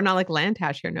Martouf, or not like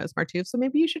Lantash here knows Martouf. So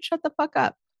maybe you should shut the fuck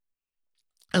up.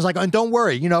 I was like, and don't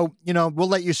worry, we'll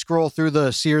let you scroll through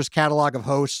the Sears catalog of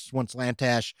hosts once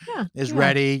Lantash is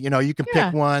ready. You can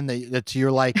pick one that's to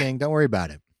your liking. Don't worry about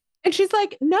it. And she's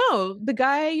like, no, the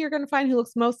guy you're going to find who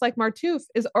looks most like Martouf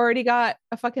is already got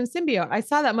a fucking symbiote. I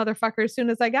saw that motherfucker as soon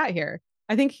as I got here.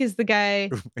 I think he's the guy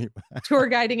tour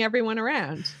guiding everyone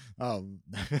around.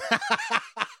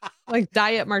 Like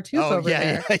Diet Martouf over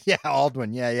there. Yeah,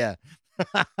 Aldwin. Yeah.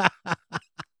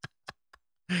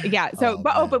 Yeah. So,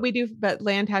 but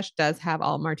Lantash does have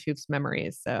all Martouf's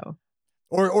memories. So,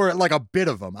 or like a bit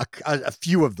of them, a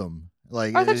few of them.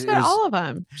 Like, I thought she said all of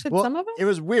them. She said some of them. It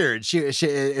was weird. She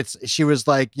was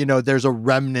like, there's a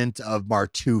remnant of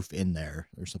Martouf in there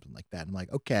or something like that. I'm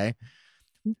like, okay.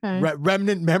 Okay.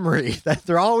 Remnant memory. That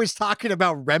they're always talking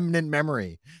about remnant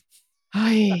memory.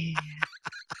 Ay.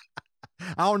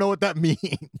 I don't know what that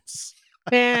means.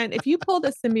 Man, if you pull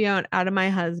the symbiote out of my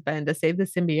husband to save the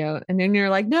symbiote, and then you're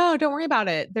like, no, don't worry about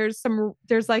it. There's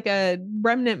like a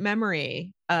remnant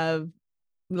memory of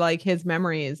like his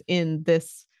memories in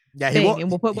this thing, and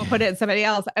we'll put it in somebody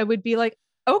else. I would be like,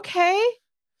 okay,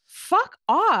 fuck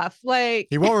off. Like,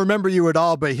 he won't remember you at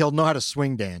all, but he'll know how to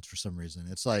swing dance for some reason.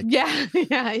 It's like, yeah,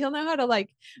 he'll know how to like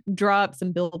draw up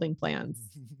some building plans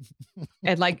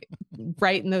and like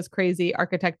write in those crazy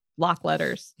architect block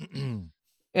letters.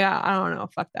 Yeah, I don't know.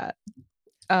 Fuck that.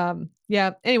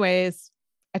 Yeah. Anyways,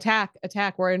 attack.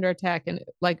 We're under attack, and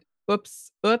like,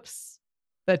 oops.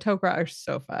 The Tok'ra are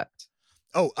so fucked.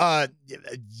 Oh,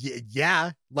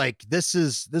 yeah. Like this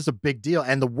is a big deal,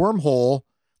 and the wormhole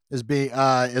is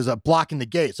a blocking the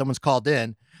gate. Someone's called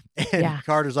in, and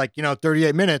Carter's like,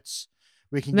 38 minutes.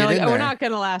 We can get in there. We're not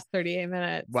going to last 38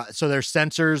 minutes. Well, so their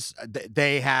sensors,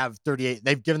 they have 38.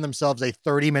 They've given themselves a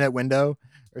 30-minute window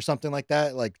or something like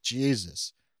that. Like,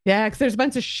 Jesus. Yeah, because there's a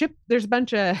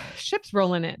bunch of ships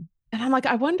rolling in, and I'm like,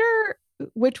 I wonder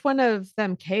which one of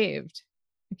them caved.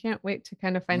 I can't wait to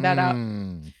kind of find that out.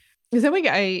 Because then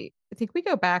I think we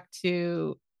go back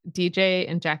to DJ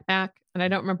and Jack Mac, and I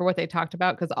don't remember what they talked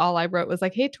about because all I wrote was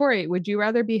like, "Hey Tori, would you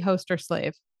rather be host or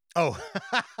slave?" Oh,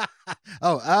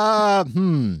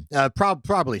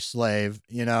 probably slave.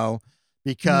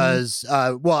 Because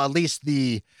well, at least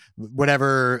the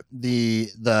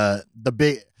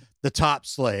top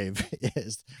slave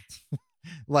is,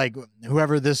 like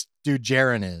whoever this dude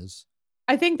Jaren is.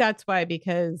 I think that's why,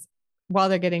 because while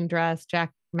they're getting dressed,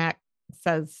 Jack Mac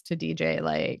says to DJ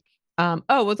like,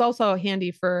 it was also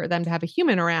handy for them to have a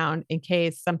human around in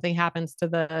case something happens to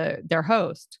their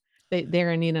host. They're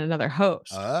gonna need another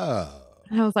host. Oh.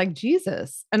 And I was like,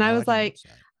 Jesus. And I was like,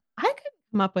 I could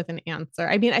come up with an answer.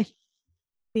 I mean, I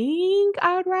think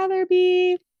I would rather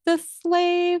be the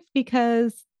slave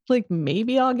because like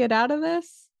maybe I'll get out of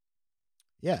this.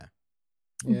 Yeah.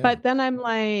 But then I'm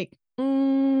like,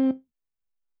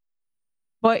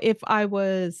 but if I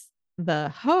was the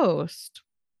host,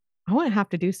 I wouldn't have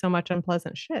to do so much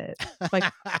unpleasant shit. Like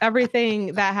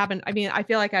everything that happened. I mean, I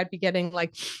feel like I'd be getting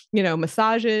like,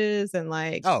 massages and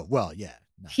like, oh, well, yeah.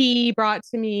 Tea brought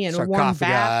to me and a warm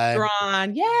bath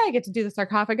drawn. Yeah, I get to do the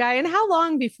sarcophagi. And how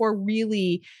long before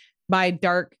really my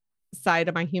dark side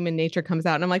of my human nature comes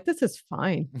out? And I'm like, this is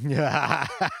fine. Yeah.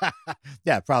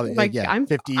 Yeah, probably. Like, I'm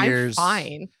 50 years.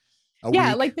 I'm fine.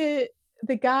 Yeah, week. Like the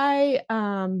guy,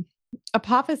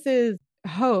 Apophysis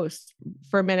host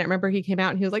for a minute. Remember he came out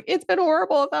and he was like, it's been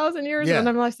horrible 1,000 years. Yeah. And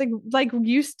I'm like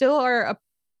you still are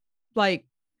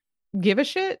give a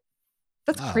shit?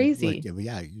 That's crazy.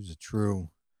 Yeah, he's a true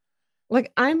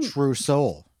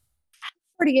soul.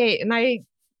 48 and I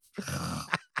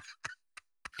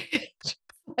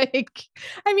like,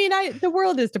 I mean, the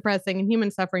world is depressing and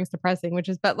human suffering is depressing,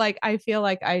 but like, I feel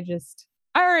like I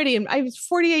was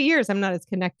 48 years. I'm not as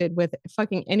connected with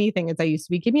fucking anything as I used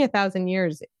to be. Give me 1,000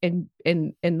 years and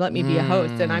let me be a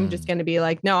host. And I'm just going to be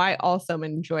like, no, I also am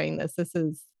enjoying this. This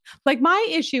is like, my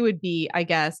issue would be, I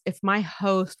guess, if my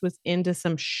host was into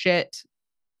some shit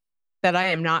that I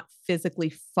am not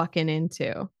physically fucking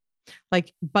into,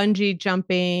 like bungee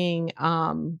jumping,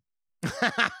 rough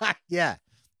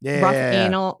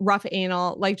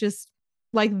anal, like just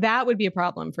like that would be a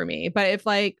problem for me. But if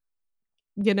like,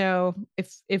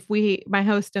 if my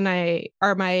host and I,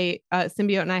 or my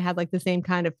symbiote and I had like the same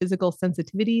kind of physical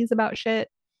sensitivities about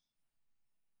shit,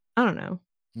 I don't know.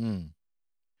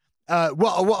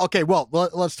 Well, okay. Well,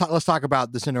 let's talk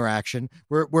about this interaction.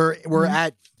 We're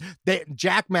at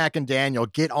Jack Mac and Daniel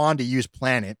get on to use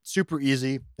Planet. Super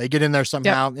easy. They get in there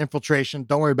somehow. Yep. Infiltration.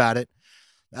 Don't worry about it.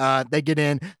 They get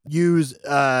in. Use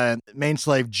main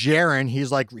slave Jaren.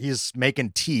 He's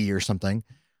making tea or something.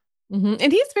 Mm-hmm.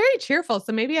 And he's very cheerful.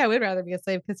 So maybe I would rather be a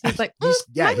slave because he's like,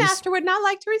 my master would not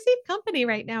like to receive company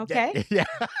right now. Okay. Yeah.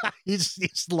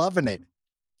 He's loving it.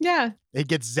 Yeah. He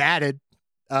gets zatted.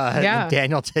 And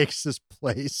Daniel takes his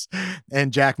place,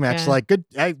 and Jack Mac's like, good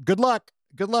luck,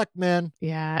 man.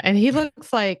 Yeah, and he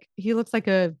looks like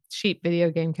a cheap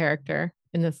video game character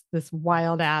in this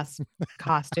wild ass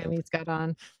costume he's got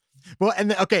on. Well,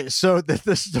 and so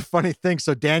this is the funny thing.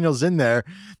 So Daniel's in there,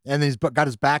 and he's got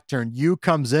his back turned. You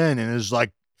comes in and is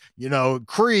like,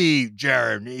 Cree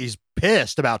Jaren. He's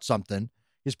pissed about something.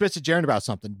 He's pissed at Jaren about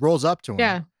something. Rolls up to him.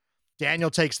 Yeah. Daniel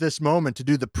takes this moment to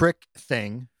do the prick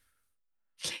thing.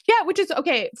 Yeah, which is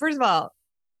okay. First of all,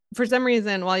 for some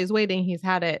reason, while he's waiting, he's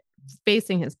had it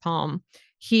facing his palm.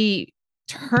 He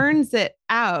turns it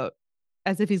out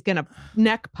as if he's going to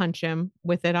neck punch him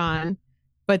with it on.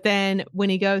 But then when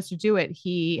he goes to do it,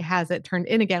 he has it turned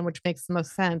in again, which makes the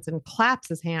most sense, and claps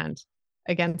his hand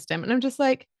against him. And I'm just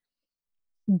like,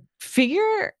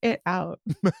 figure it out.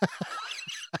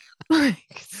 Like,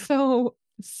 so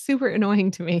super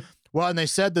annoying to me. Well, and they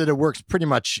said that it works pretty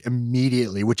much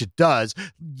immediately, which it does.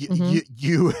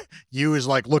 You is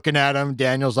like looking at him.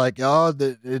 Daniel's like, "Oh,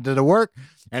 did it work?"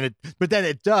 But then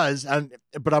it does.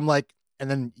 But I'm like, and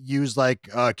then Yu's like,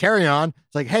 "Carry on."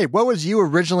 It's like, hey, what was you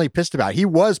originally pissed about? He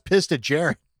was pissed at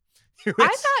Jaren. I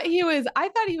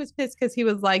thought he was pissed because he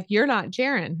was like, "You're not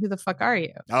Jaren. Who the fuck are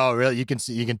you?" Oh, really? You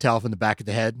can tell from the back of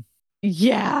the head.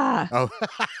 Yeah. Oh.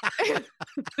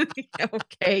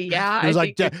 Okay. Yeah. It was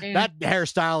like that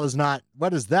hairstyle is not.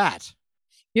 What is that?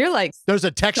 You're like, there's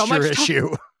a texture issue.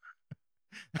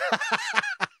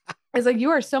 It's like,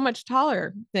 you are so much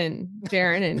taller than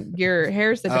Jaren, and your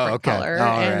hair's a different color.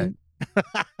 And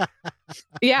right.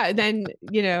 Yeah, then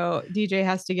DJ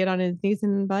has to get on his knees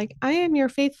and be like, "I am your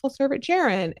faithful servant,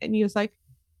 Jaren," and he was like,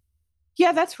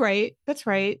 "Yeah, that's right. That's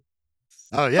right."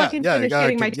 Oh yeah, yeah.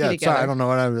 Sorry, I don't know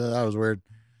what that was weird.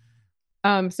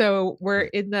 So we're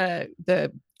in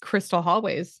the crystal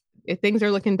hallways. Things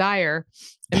are looking dire,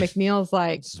 and McNeil's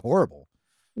like, "It's horrible."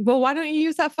 Well, why don't you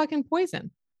use that fucking poison?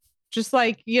 Just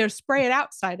like, spray it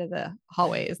outside of the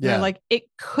hallways. And they're like, it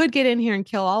could get in here and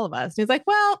kill all of us. And he's like,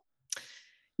 well,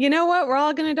 you know what? We're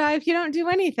all gonna die if you don't do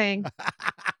anything.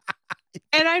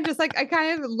 And I'm just like, I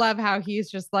kind of love how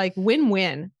he's just like,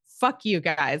 win-win. Fuck you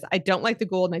guys. I don't like the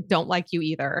Gould, and I don't like you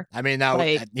either. I mean, now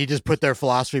he just put their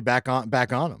philosophy back on him.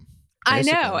 Basically. I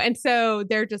know. And so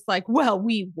they're just like, well,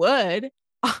 we would.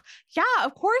 Yeah,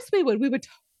 of course we would. We would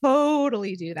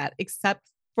totally do that, except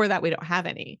for that we don't have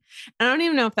any. And I don't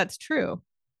even know if that's true.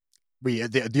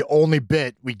 The only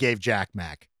bit we gave Jack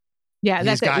Mac. Yeah,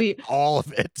 that's it. All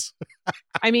of it.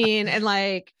 I mean, and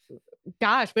like,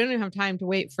 gosh, we don't even have time to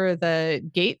wait for the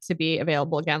gate to be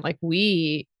available again. Like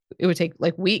it would take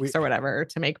like weeks or whatever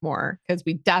to make more, because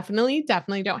we definitely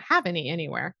don't have any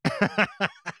anywhere.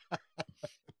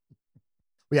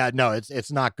 Yeah, no,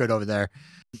 it's not good over there.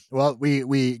 Well,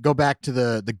 we go back to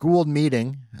the Gould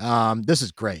meeting. This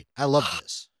is great. I love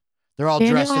this. They're all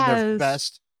dressed in their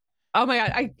best. Oh my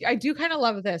God. I do kind of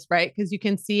love this, right? Because you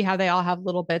can see how they all have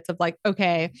little bits of like,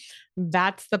 okay,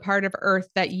 that's the part of Earth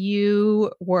that you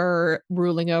were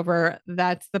ruling over.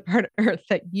 That's the part of Earth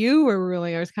that you were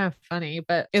ruling over. It's kind of funny,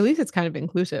 but at least it's kind of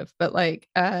inclusive. But like,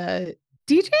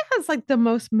 DJ has like the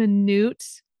most minute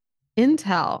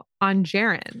intel on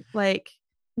Jaren. Like,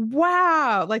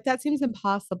 wow. Like, that seems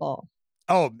impossible.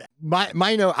 Oh,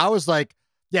 my note, I was like,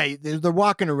 yeah, they're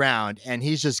walking around and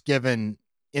he's just given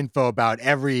info about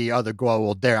every other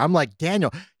Goa'uld there. I'm like,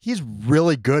 Daniel, he's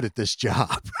really good at this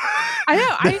job. I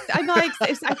know. I'm like,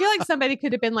 I feel like somebody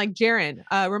could have been like, Jaren,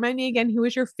 remind me again, who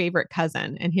was your favorite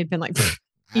cousin? And he'd been like,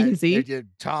 easy.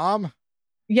 Tom?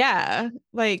 Yeah.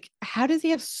 Like, how does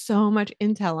he have so much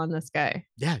intel on this guy?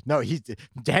 Yeah, no,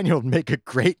 Daniel would make a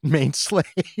great main slave.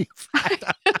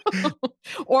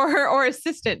 or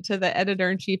assistant to the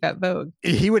editor-in-chief at Vogue.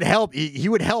 He would help. He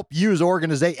would help use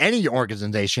any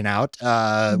organization out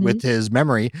with his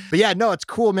memory. But yeah, no, it's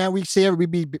cool, man. We see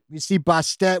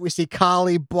Bastet, we see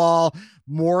Kali, Ball,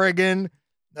 Morrigan,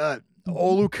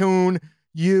 Olukun,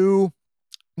 you.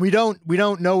 We don't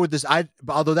know what this.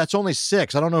 Although that's only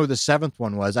 6. I don't know who the 7th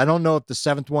one was. I don't know if the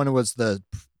 7th one was the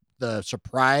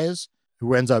surprise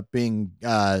who ends up being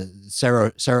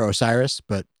Sarah Osiris.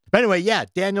 But anyway, yeah,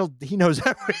 Daniel, he knows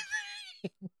everything.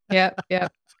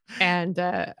 Yep. And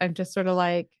I'm just sort of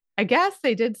like, I guess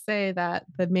they did say that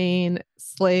the main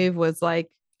slave was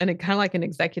like kind of like an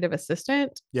executive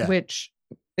assistant, which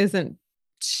isn't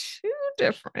too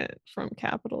different from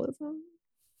capitalism.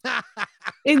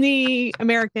 In the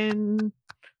American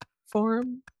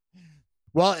form.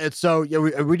 Well, it's so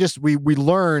we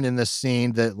learn in this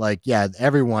scene that like, yeah,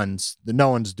 no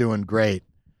one's doing great.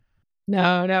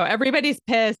 No, everybody's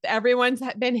pissed. Everyone's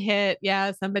been hit.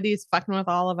 Yeah, somebody's fucking with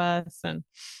all of us.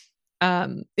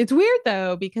 And it's weird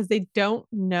though, because they don't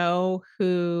know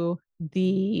who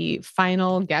the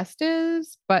final guest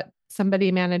is, but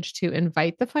somebody managed to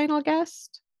invite the final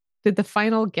guest. Did the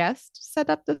final guest set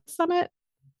up the summit?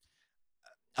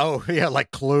 Oh yeah,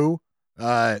 like Clue.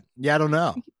 Yeah, I don't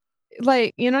know.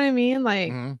 Like, you know what I mean?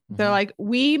 Like, they're like,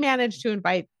 we managed to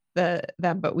invite them,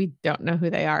 but we don't know who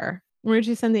they are. Where'd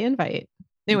you send the invite?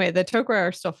 Anyway, the Tok'ra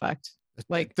are still fucked.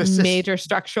 Like, major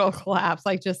structural collapse.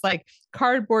 Like, just like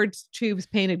cardboard tubes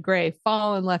painted gray,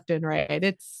 falling left and right.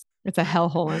 It's a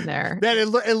hellhole in there. Man,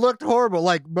 it looked horrible.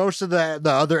 Like most of the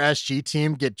other SG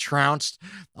team get trounced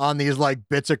on these like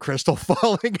bits of crystal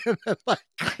falling, and then like.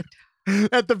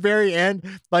 At the very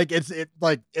end, like it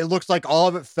looks like all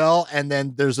of it fell, and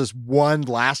then there's this one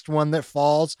last one that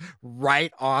falls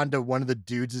right onto one of the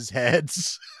dudes'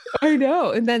 heads. I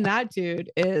know. And then that dude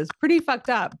is pretty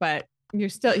fucked up, but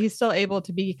he's still able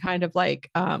to be kind of like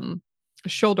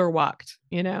shoulder walked,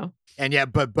 you know. And yeah,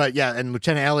 but yeah, and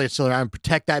Lieutenant Elliot's still around.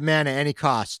 Protect that man at any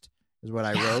cost is what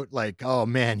I wrote. Like, oh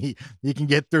man, he can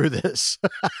get through this.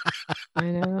 I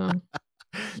know.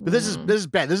 But this is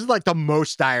bad. This is like the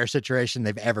most dire situation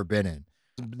they've ever been in.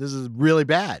 This is really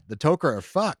bad. The Tok'ra are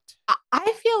fucked.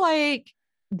 I feel like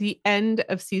the end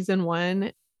of season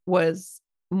 1 was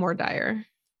more dire.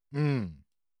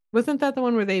 Wasn't that the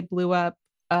one where they blew up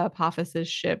Apophis's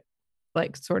ship,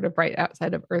 like sort of right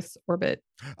outside of Earth's orbit?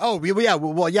 Oh yeah,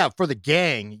 well yeah, for the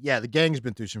gang, the gang's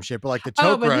been through some shit, but like the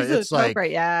Tok'ra, it's like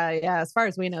Tok'ra, yeah. As far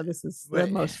as we know, this is the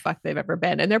most fucked they've ever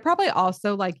been, and they're probably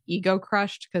also like ego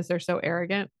crushed because they're so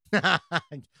arrogant.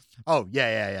 Oh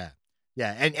yeah,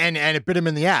 and it bit them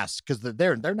in the ass because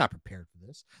they're not prepared for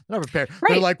this. They're not prepared.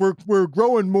 Right. They're like we're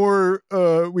growing more.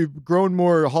 We've grown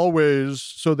more hallways,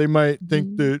 so they might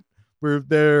think that we're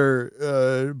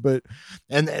there. But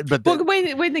when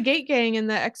the Gate Gang and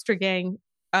the Extra Gang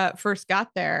first got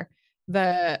there,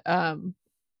 the Arwen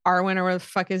or whatever the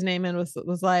fuck his name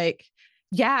was like,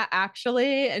 yeah,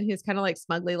 actually, and he's kind of like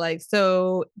smugly like,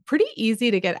 so pretty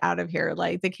easy to get out of here.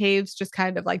 Like the caves just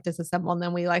kind of like disassemble, and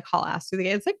then we like haul ass through the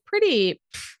gate. It's like pretty.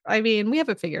 I mean, we have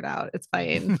it figured out. It's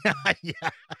fine. Yeah.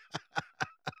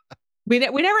 We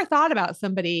never thought about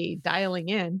somebody dialing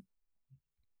in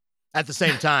at the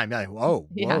same time. Like, whoa.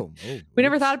 We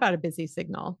never thought about a busy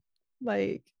signal.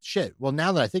 Like shit. Well,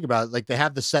 now that I think about it, like they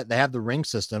have the ring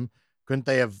system. Couldn't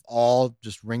they have all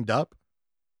just ringed up?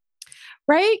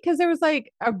 Right? Because there was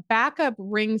like a backup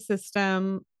ring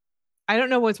system. I don't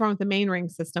know what's wrong with the main ring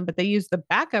system, but they used the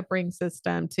backup ring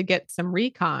system to get some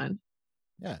recon.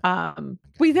 Yeah.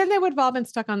 Then they would have all been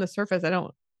stuck on the surface. I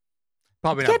don't.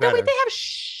 Probably not. Yeah, no, wait, they have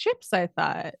ships, I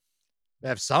thought. They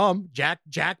have some. Jack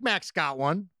Max got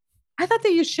one. I thought they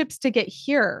used ships to get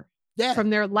here. Yeah.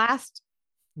 From their last.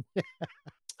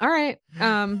 All right.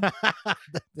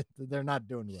 They're not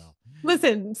doing well.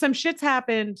 Listen, some shit's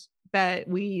happened that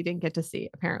we didn't get to see,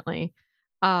 apparently.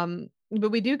 But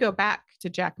we do go back to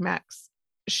Jack Mack's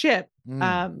ship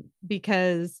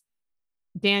because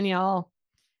Daniel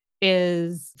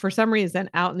is, for some reason,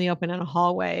 out in the open in a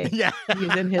hallway. Yeah.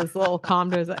 Using his little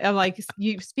comm. I'm like,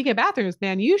 you speak of bathrooms,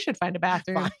 man, you should find a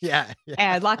bathroom. Yeah.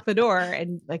 And lock the door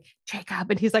and like, Jacob.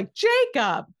 And he's like,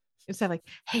 Jacob. Instead of like,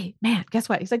 hey, man, guess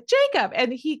what? He's like, Jacob.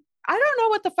 And I don't know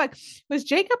what the fuck. Was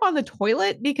Jacob on the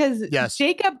toilet? Because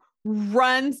Jacob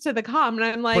runs to the comm. And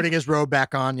I'm like, putting his robe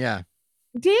back on. Yeah.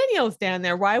 Daniel's down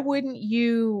there. Why wouldn't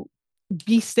you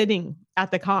be sitting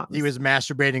at the comms? He was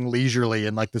masturbating leisurely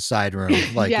in like the side room.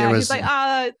 Like yeah, it was he's like,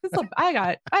 I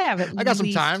got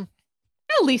some time.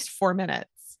 At least 4 minutes.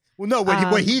 Well, no,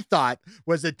 what he thought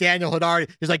was that Daniel had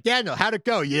already, he's like, Daniel, how'd it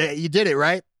go? You did it,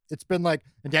 right? It's been like,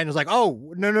 and Daniel's like,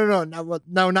 oh,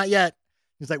 no, not yet.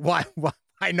 He's like, why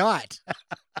not?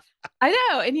 I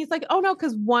know. And he's like, oh no,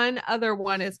 because one other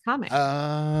one is coming.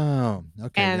 Oh,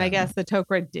 okay. And I guess the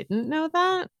Tok'ra didn't know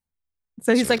that.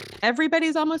 So he's like,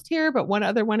 everybody's almost here, but one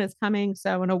other one is coming.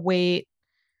 So I'm going to wait.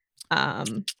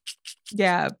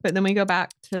 Yeah. But then we go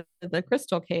back to the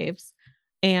crystal caves.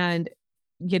 And,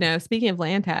 speaking of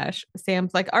Lantash,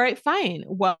 Sam's like, all right, fine.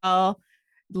 Well,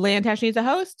 Lantash needs a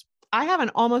host. I have an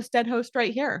almost dead host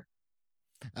right here.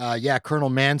 Yeah. Colonel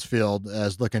Mansfield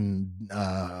is looking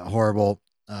horrible.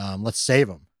 Let's save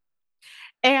him.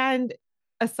 And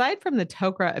aside from the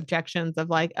Tok'ra objections of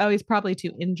like, oh, he's probably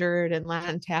too injured and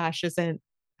Lantash isn't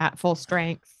at full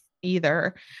strength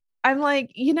either. I'm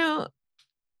like,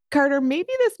 Carter,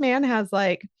 maybe this man has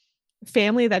like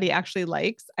family that he actually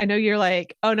likes. I know you're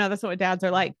like, oh no, that's not what dads are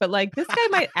like, but like this guy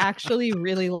might actually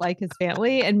really like his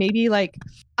family and maybe like,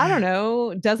 I don't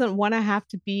know, doesn't want to have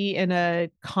to be in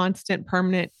a constant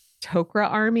permanent Tok'ra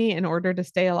army in order to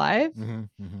stay alive.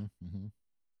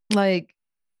 Like,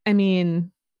 I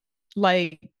mean,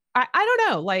 like, I don't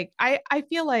know. Like, I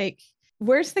feel like,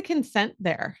 where's the consent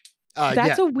there?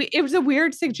 It was a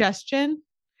weird suggestion.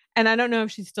 And I don't know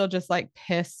if she's still just like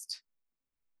pissed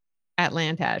at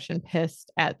Lantash and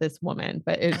pissed at this woman,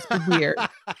 but it's weird.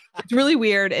 It's really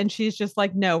weird. And she's just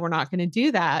like, no, we're not going to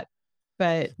do that.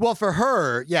 But well, for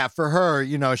her,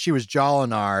 she was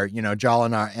Jolinar,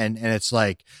 and it's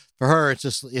like, for her, it's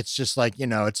just like,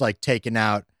 it's like taking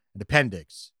out an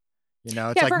appendix, it's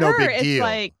like no big deal. It's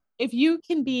like, if you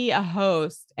can be a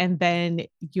host and then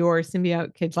your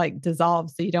symbiote could like dissolve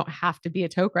so you don't have to be a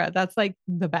Tok'ra, that's like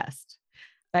the best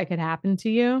that could happen to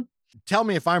you. Tell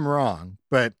me if I'm wrong,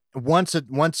 but once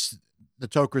the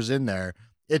Tok'ra's in there,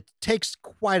 it takes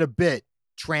quite a bit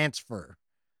transfer,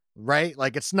 right?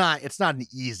 Like it's not an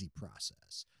easy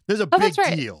process. There's a big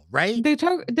deal, right? The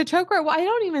Tok'ra. Well, I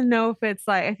don't even know if it's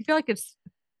like, I feel like it's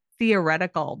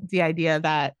theoretical. The idea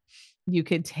that you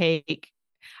could take,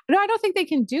 no, I don't think they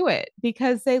can do it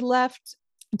because they left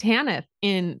Tanith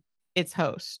in its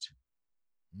host,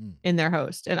 in their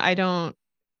host. And I don't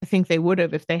think they would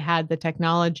have if they had the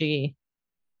technology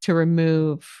to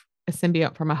remove a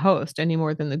symbiote from a host any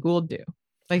more than the Goa'uld do.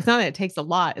 Like, it's not that it takes a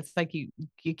lot. It's like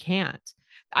you can't.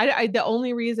 The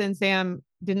only reason Sam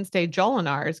didn't stay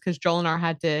Jolinar is because Jolinar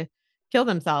had to kill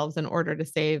themselves in order to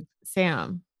save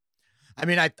Sam. I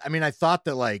mean, I thought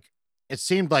that like it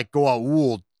seemed like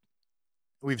Goa'uld.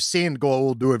 We've seen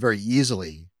Goa'uld do it very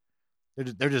easily.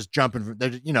 They're just jumping.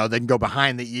 They can go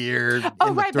behind the ear.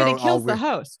 Oh, right, but it kills the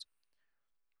host.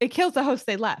 It kills the host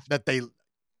they left.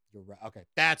 You're right. Okay,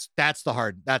 that's the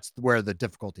hard. That's where the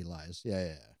difficulty lies.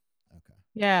 Yeah. Okay.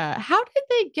 Yeah. How did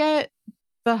they get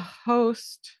the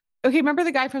host? Okay, remember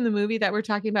the guy from the movie that we were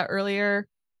talking about earlier,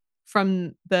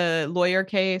 from the lawyer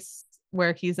case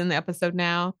where he's in the episode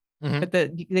now, but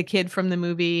the kid from the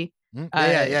movie.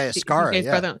 Yeah.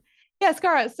 Skara. Yeah,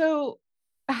 Skara. So,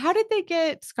 how did they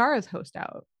get Skara's host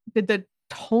out? Did the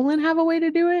Tolan have a way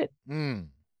to do it?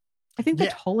 I think the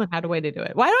Tolan had a way to do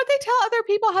it. Why don't they tell other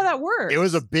people how that works? It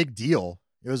was a big deal.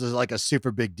 It was like a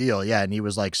super big deal. Yeah. And he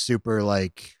was like super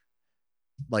like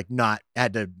not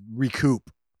had to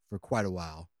recoup for quite a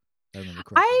while.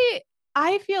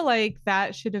 I feel like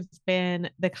that should have been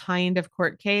the kind of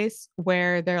court case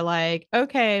where they're like,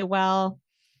 okay, well,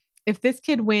 if this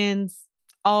kid wins,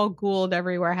 all Goa'uld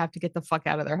everywhere have to get the fuck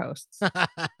out of their hosts.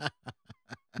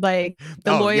 Like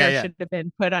the lawyer should have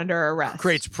been put under arrest.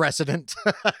 Creates precedent.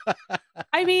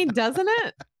 I mean, doesn't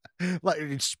it?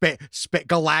 Like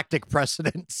galactic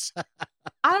precedents.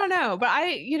 I don't know, but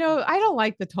I don't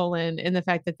like the Tolan in the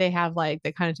fact that they have like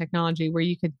the kind of technology where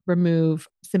you could remove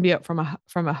symbiote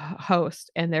from a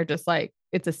host, and they're just like,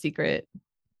 it's a secret.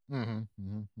 I'm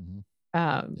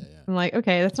like,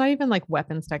 okay, that's not even like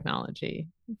weapons technology.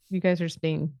 You guys are just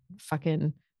being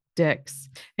fucking dicks.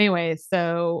 Anyway,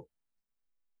 so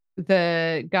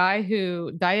the guy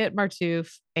who Diet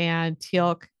Martouf and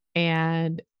Teal'c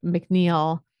and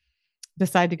McNeil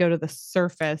decide to go to the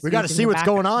surface. We got to see what's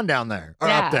going on down there or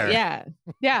up there. Yeah.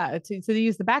 So they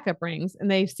use the backup rings and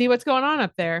they see what's going on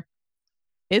up there.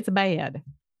 It's bad.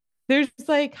 There's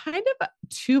like kind of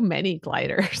too many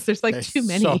gliders. There's like too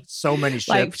many, so many ships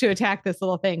like to attack this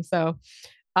little thing. So,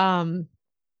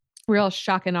 real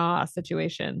shock and awe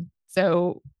situation.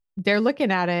 So they're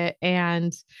looking at it,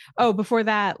 and before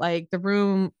that, like the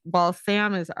room while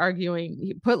Sam is arguing,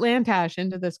 you put Lantash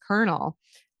into this kernel.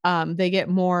 They get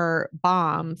more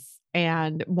bombs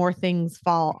and more things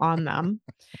fall on them.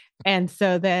 And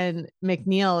so then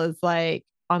McNeil is like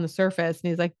on the surface and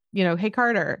he's like, hey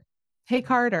Carter. And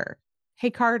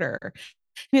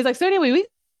he's like, so anyway, we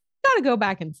got to go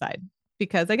back inside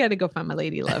because I got to go find my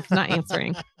lady love. Not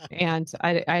answering. And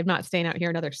I'm not staying out here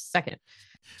another second.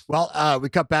 Well, we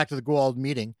cut back to the Goa'uld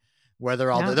meeting where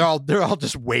they're all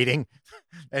just waiting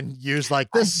and use like,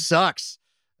 this sucks.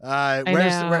 Where's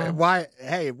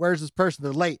this person?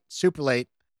 They're late, super late.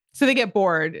 So they get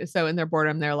bored. So in their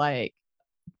boredom, they're like,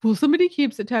 well, somebody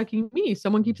keeps attacking me.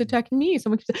 Someone keeps attacking me. Is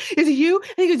it you?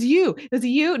 I think it's you. Is it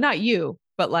you? Not you,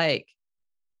 but like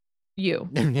you.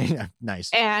 Nice.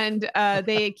 And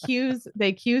they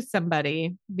accuse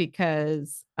somebody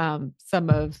because some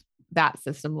of that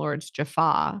system lord's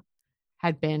Jaffa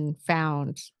had been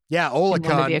found. Yeah,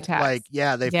 Olicon,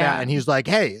 they found, and he's like,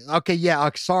 hey, okay,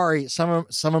 sorry, some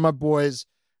of my boys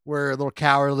were a little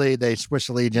cowardly. They switched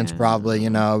allegiance, probably,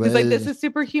 He's like, this is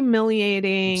super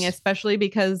humiliating, especially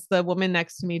because the woman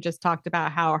next to me just talked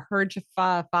about how her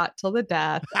Jaffa fought till the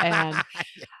death, and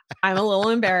I'm a little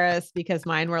embarrassed because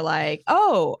mine were like,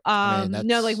 no,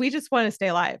 like we just want to stay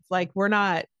alive. Like we're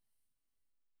not,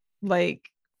 like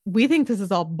we think this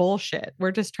is all bullshit.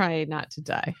 We're just trying not to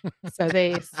die. So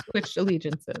they switched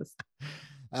allegiances.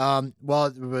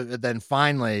 Well, then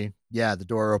finally, the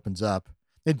door opens up.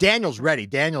 And Daniel's ready.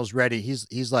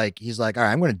 He's like, all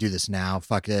right, I'm going to do this now.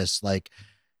 Fuck this. Like,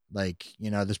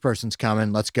 this person's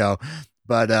coming. Let's go.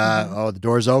 But, the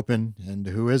door's open. And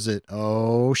who is it?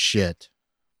 Oh, shit.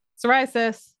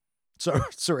 Psoriasis.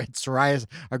 Psoriasis.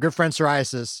 Our good friend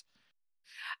Psoriasis.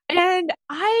 And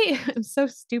I am so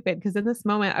stupid because in this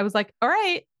moment I was like, all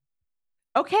right,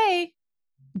 okay,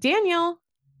 Daniel,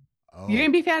 you're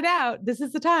going to be found out. This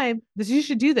is the time. You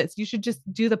should do this. You should just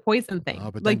do the poison thing.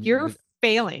 You're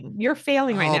failing. You're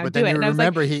failing right now. But then you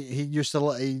remember he used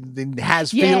to, he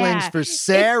has feelings for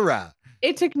Sarah.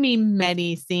 It took me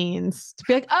many scenes to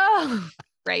be like, oh,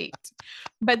 right.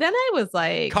 But then I was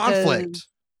like, conflict.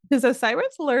 Does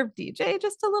Osiris lure DJ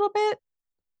just a little bit?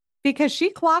 Because she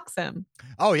clocks him.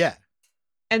 Oh yeah.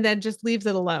 And then just leaves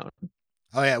it alone.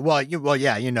 Oh yeah. Well,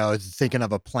 yeah. Thinking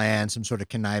of a plan, some sort of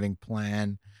conniving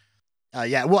plan.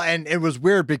 Yeah. Well, and it was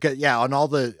weird because on all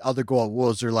the other gold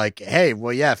wolves are like, hey,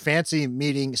 well, yeah, fancy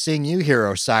seeing you here,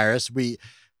 Osiris. We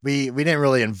didn't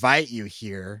really invite you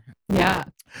here. Yeah.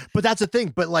 But that's the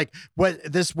thing. But like,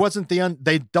 this wasn't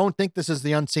they don't think this is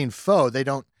the unseen foe. They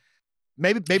don't.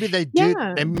 Maybe they do.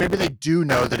 Yeah. Maybe they do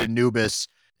know that Anubis.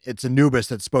 It's Anubis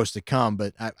that's supposed to come,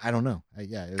 but I don't know.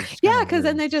 Because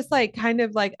then they just like kind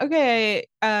of like, okay,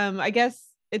 I guess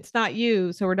it's not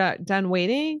you, so we're not done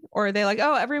waiting. Or are they like,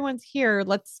 oh, everyone's here,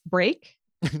 let's break?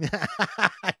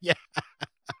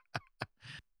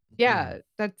 Yeah,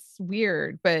 that's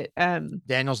weird. But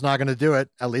Daniel's not going to do it,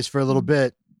 at least for a little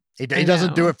bit. He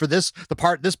doesn't do it for this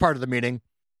part of the meeting.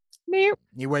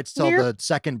 He waits till the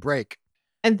second break.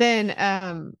 And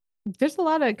then there's a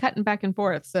lot of cutting back and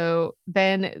forth. So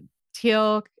then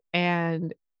Teal'c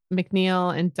and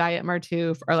McNeil and Diet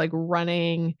Martouf are like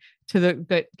running to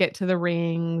get to the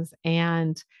rings,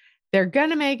 and they're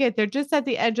gonna make it. They're just at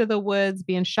the edge of the woods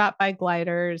being shot by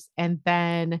gliders, and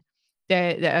then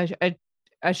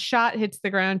a shot hits the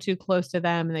ground too close to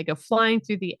them and they go flying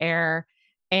through the air,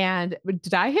 and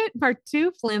Diet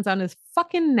Martouf lands on his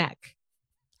fucking neck.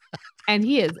 And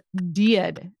he is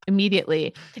dead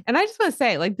immediately. And I just want to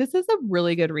say, like, this is a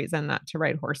really good reason not to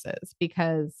ride horses,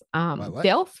 because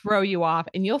they'll throw you off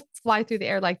and you'll fly through the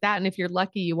air like that. And if you're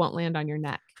lucky, you won't land on your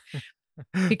neck.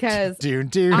 Because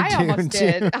I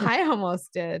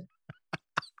almost did.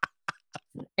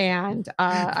 And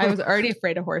I was already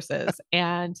afraid of horses.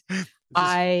 And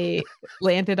I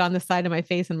landed on the side of my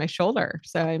face and my shoulder.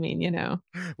 So, I mean,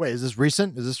 Wait, is this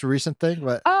recent? Is this a recent thing?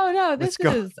 What? Oh, no, this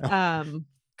is...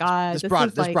 God, this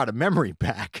brought a memory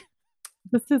back.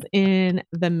 This is in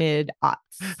the mid-aughts.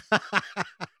 Well,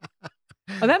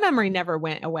 that memory never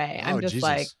went away. I'm just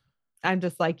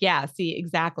like, yeah, see,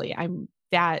 exactly. I'm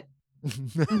that.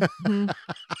 Mm-hmm.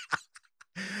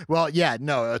 Well, yeah,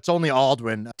 no, it's only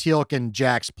Aldwin. Teal'c and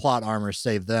Jack's plot armor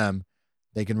saved them.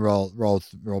 They can roll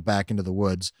back into the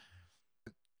woods.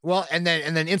 Well, and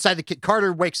then inside the kit,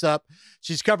 Carter wakes up.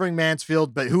 She's covering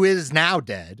Mansfield, but who is now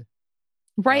dead.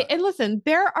 Right. And listen,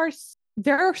 there are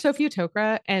so few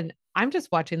Tok'ra, and I'm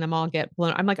just watching them all get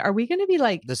blown. I'm like, are we going to be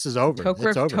like, this is over.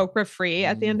 Tok'ra free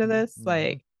at the end of this?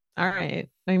 Like, all right,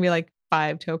 there's going to be like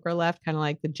 5 Tok'ra left, kind of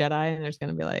like the Jedi, and there's going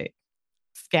to be like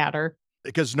scatter.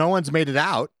 Because no one's made it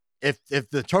out. If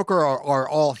the Tok'ra are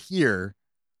all here,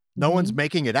 no one's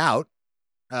making it out.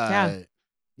 Yeah.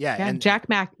 And Jack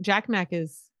Mac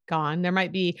is gone. There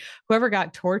might be whoever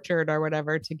got tortured or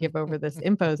whatever to give over this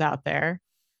info's out there.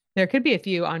 There could be a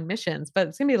few on missions, but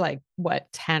it's going to be like, what,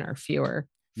 10 or fewer,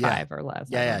 5 or less.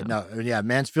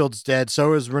 Mansfield's dead.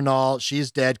 So is Renal.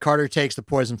 She's dead. Carter takes the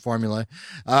poison formula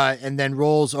and then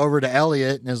rolls over to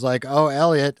Elliot and is like, oh,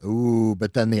 Elliot. Ooh,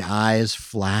 but then the eyes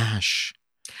flash.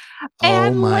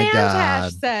 And oh my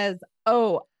God. Says,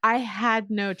 oh, I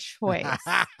had no choice.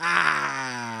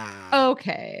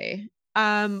 Okay.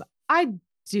 I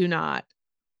do not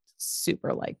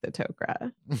super like the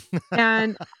Tok'ra,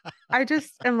 and I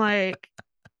just am like,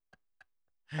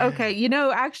 okay,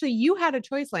 actually you had a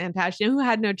choice, Lantash. Who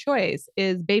had no choice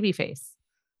is Babyface.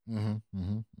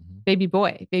 Baby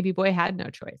boy had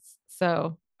no choice.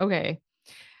 So okay,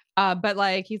 but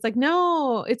like he's like,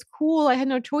 no, it's cool, I had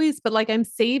no choice, but like I'm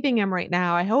saving him right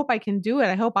now. I hope I can do it.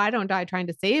 I hope I don't die trying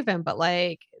to save him, but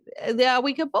like, yeah,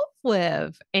 we could both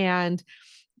live. And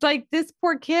like this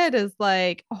poor kid is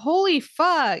like, holy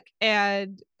fuck.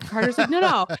 And Carter's like,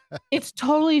 no, it's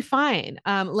totally fine.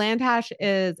 Lantash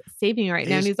is saving you right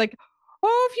now. And he's like,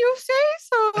 oh, if you say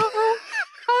so.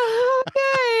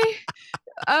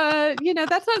 Okay.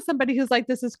 That's not somebody who's like,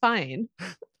 this is fine.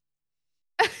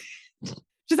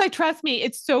 She's like, trust me,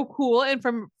 it's so cool. And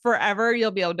from forever,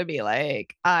 you'll be able to be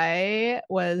like, I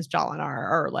was Jolinar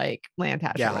or like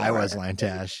Lantash. Yeah, I was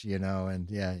Lantash,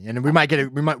 and we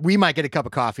might get a cup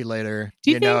of coffee later.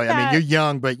 I mean, you're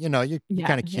young, but you're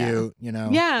kind of cute,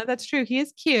 Yeah, that's true. He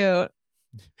is cute.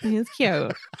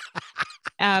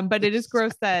 But it is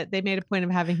gross that they made a point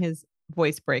of having his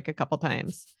voice break a couple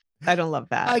times. I don't love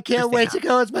that. I can't wait to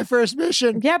go. It's my first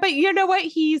mission. Yeah, but you know what?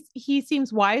 He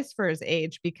seems wise for his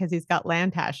age because he's got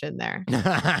Lantash in there.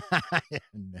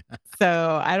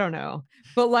 So I don't know.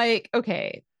 But like,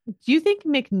 okay, do you think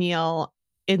McNeil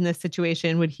in this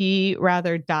situation, would he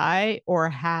rather die or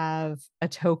have a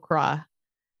Tok'ra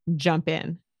jump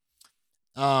in?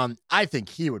 I think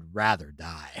he would rather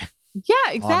die. Yeah,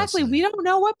 exactly. Honestly. We don't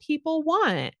know what people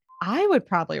want. I would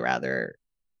probably rather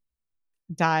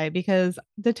die because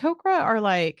the Tok'ra are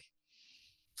like,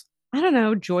 I don't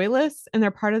know, joyless, and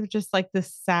they're part of just like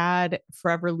this sad,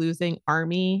 forever losing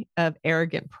army of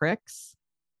arrogant pricks.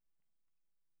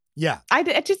 Yeah. I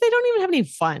just they don't even have any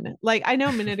fun. Like I know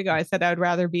a minute ago I said I would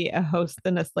rather be a host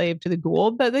than a slave to the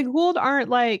Gould, but the Gould aren't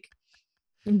like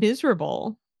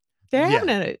miserable. They're having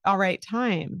an all right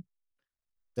time.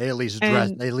 They at least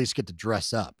And they at least get to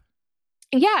dress up.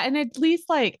 yeah, and at least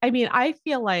like I mean, I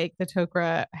feel like the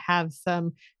Tok'ra have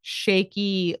some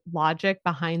shaky logic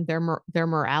behind their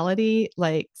morality,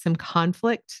 like some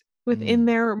conflict within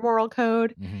their moral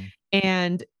code,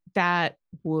 and that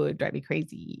would drive me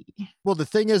crazy. Well, the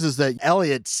thing is that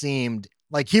Elliot seemed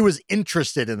like he was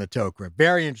interested in the Tok'ra,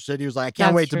 very interested. He was like, I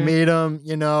can't wait to meet him,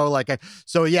 you know,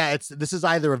 so yeah, this is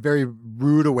either a very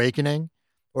rude awakening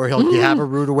or he'll have a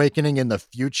rude awakening in the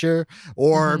future,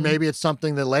 or maybe it's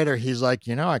something that later he's like,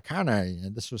 you know,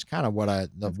 this was kind of what I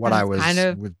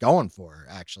was going for,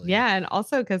 actually. Yeah, and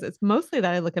also because it's mostly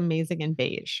that I look amazing in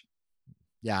beige.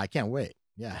 Yeah, I can't wait.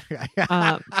 Yeah.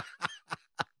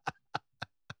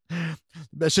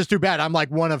 It's just too bad. I'm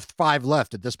like one of 5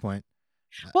 left at this point.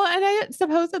 Well, and I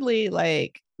supposedly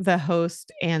like the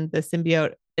host and the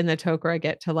symbiote in the Tok'ra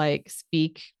get to like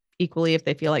speak equally if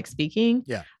they feel like speaking.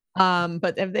 Yeah.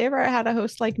 But if they ever had a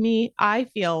host like me, I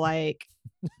feel like,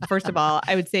 first of all,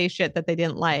 I would say shit that they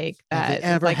didn't like. That have they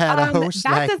ever like, had a host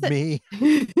like me?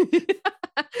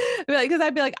 Because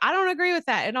I'd be like, I don't agree with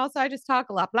that. And also I just talk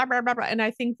a lot, blah, blah, blah, blah. And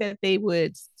I think that they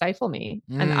would stifle me.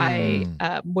 And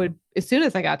I would, as soon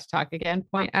as I got to talk again,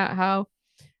 point out how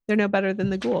they're no better than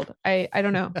the Gould. I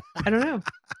don't know. I don't know.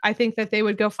 I think that they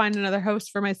would go find another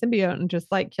host for my symbiote and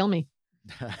just like kill me.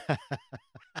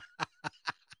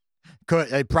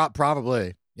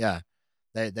 Probably. Yeah.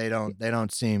 They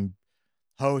don't seem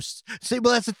hosts. See,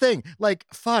 well, that's the thing. Like,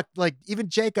 fuck, like even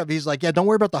Jacob, he's like, yeah, don't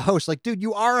worry about the host. Like, dude,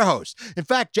 you are a host. In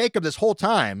fact, Jacob this whole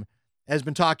time has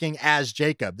been talking as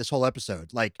Jacob this whole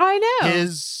episode. Like, I know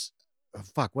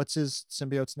what's his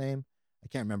symbiote's name? I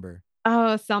can't remember.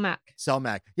 Oh, Selmac.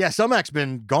 Yeah, Selmac's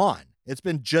been gone. It's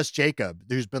been just Jacob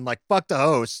who's been like, fuck the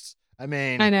hosts. I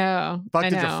mean, I know. Fuck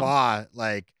the Jaffa.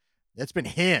 Like, it's been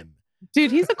him.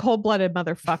 Dude, he's a cold-blooded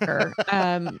motherfucker.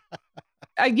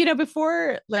 You know,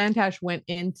 before Lantash went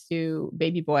into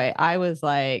Baby Boy, I was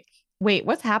like, wait,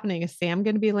 what's happening? Is Sam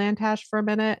going to be Lantash for a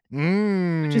minute?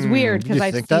 Which is weird because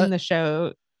I've seen the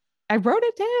show. I wrote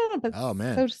it down, but oh,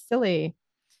 man. So silly.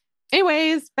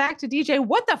 Anyways, back to DJ.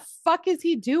 What the fuck is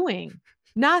he doing?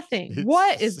 Nothing.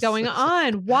 What is going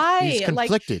on? Why? He's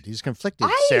conflicted. He's conflicted,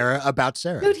 Sarah, about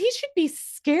Sarah. Dude, he should be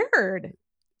scared.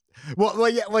 Well,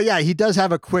 yeah. He does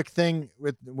have a quick thing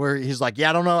where he's like, yeah,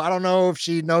 I don't know if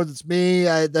she knows it's me.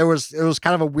 It was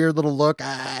kind of a weird little look.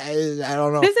 I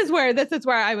don't know. This is where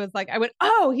I was like, I went,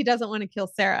 oh, he doesn't want to kill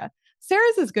Sarah.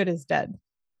 Sarah's as good as dead.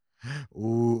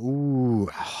 Ooh.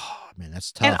 Oh, man,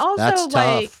 that's tough. And also, that's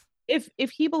like, tough.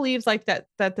 If he believes like that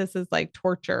this is like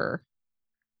torture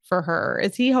for her,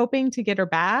 is he hoping to get her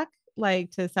back,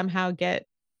 like to somehow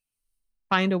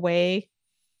find a way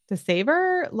to save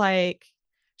her? Like,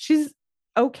 she's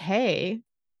okay.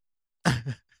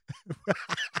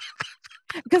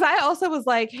 Because I also was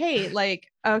like, hey, like,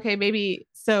 okay, maybe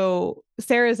so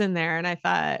Sarah's in there, and I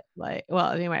thought like,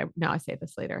 well, anyway, now I say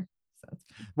this later. So.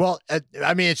 Well,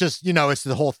 I mean, it's just, you know, it's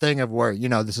the whole thing of where, you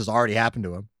know, this has already happened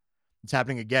to him. It's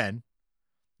happening again.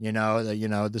 You know,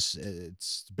 it's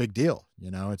a big deal.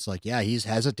 You know, it's like, yeah, he's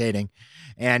hesitating.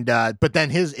 And, but then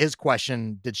his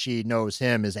question, did she knows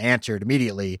him, is answered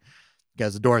immediately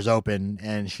because the door's open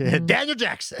and Daniel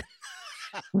Jackson.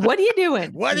 What are you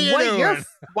doing? What are you doing?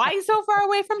 Why are you so far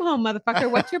away from home,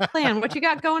 motherfucker? What's your plan? What you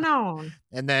got going on?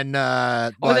 And then,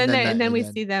 then we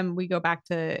see them. We go back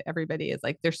to everybody is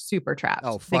like, they're super trapped.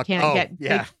 Oh, fuck.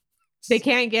 They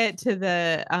can't get to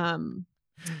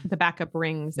the backup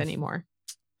rings anymore.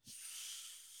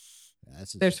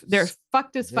 They're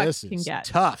fucked as fuck can get.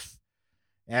 Tough.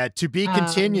 To be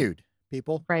continued,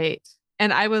 people. Right.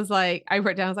 And I was like, I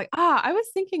wrote down, I was like, I was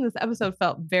thinking this episode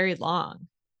felt very long.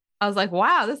 I was like,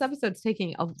 wow, this episode's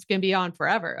it's going to be on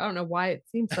forever. I don't know why it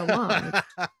seems so long.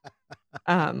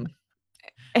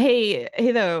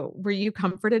 Hey, though, were you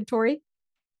comforted, Tori?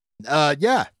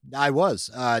 Yeah, I was.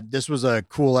 This was a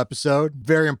cool episode.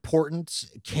 Very important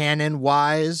canon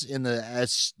wise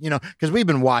as you know, because we've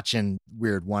been watching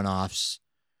weird one-offs,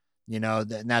 you know,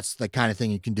 and that's the kind of thing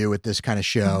you can do with this kind of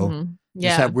show. Mm-hmm.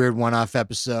 Yeah. Just have weird one-off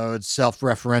episodes,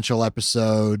 self-referential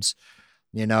episodes,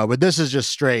 you know, but this is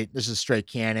straight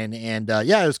canon. And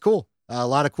yeah, it was cool. A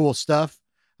lot of cool stuff.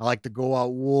 I like the Go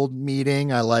Out Wold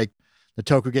meeting. I like the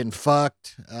Tok'ra getting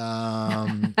fucked.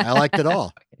 I liked it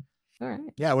all. All right.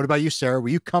 Yeah. What about you, Sarah? Were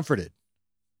you comforted?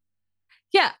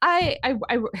 Yeah, I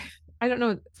don't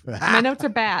know. My notes are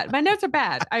bad.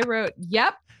 I wrote,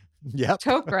 "Yep, Yep.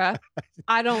 Tok'ra.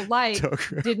 I don't like.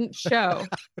 Tok'ra. Didn't show.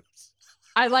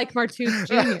 I like Martooth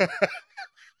Jr.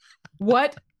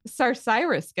 What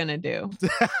Sarcyrus gonna do?"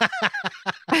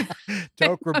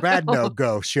 Tok'ra bad no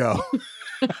go show.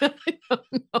 I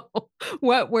don't know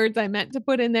what words I meant to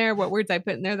put in there, what words I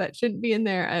put in there that shouldn't be in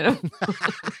there. I don't know.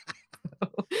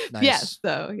 Nice. Yes.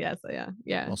 So yes.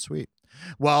 Yeah. Well, sweet.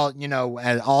 Well,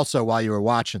 and also while you were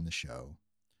watching the show,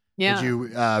 Yeah. did you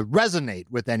resonate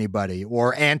with anybody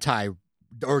or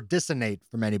dissonate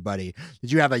from anybody?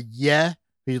 Did you have a yeah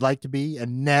who you'd like to be, a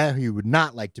nah who you would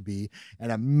not like to be,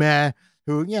 and a meh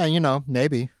who,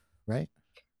 maybe, right?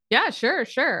 Yeah, sure.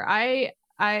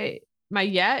 My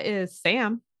yeah is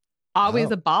Sam.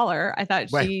 Always a baller. I thought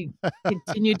she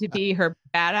continued to be her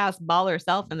badass baller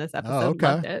self in this episode. Oh, okay.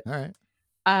 Loved it. All right.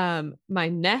 My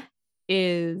neh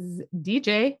is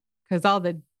DJ because all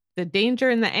the danger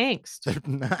and the angst.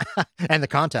 And the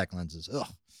contact lenses. Ugh.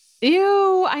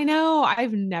 Ew, I know.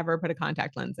 I've never put a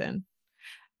contact lens in.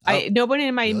 Nobody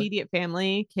in my immediate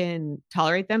family can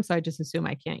tolerate them, so I just assume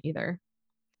I can't either.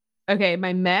 Okay,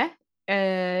 my meh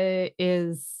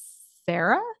is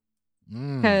Sarah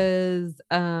because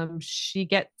she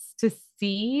gets to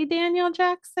see Daniel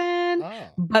Jackson,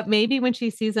 but maybe when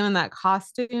she sees him in that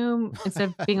costume,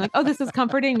 instead of being like, "Oh, this is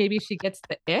comforting," maybe she gets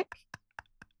the ick,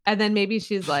 and then maybe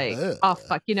she's like, "Oh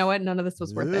fuck, you know what? None of this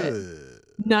was worth it.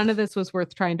 None of this was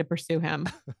worth trying to pursue him.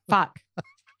 Fuck."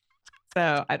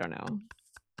 So I don't know.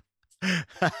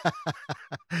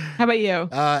 How about you? All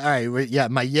right. Yeah,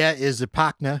 my yeah is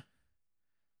Epachna.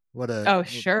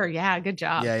 Sure. Yeah, good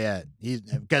job. Yeah. He's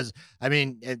because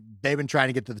they've been trying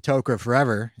to get to the Tok'ra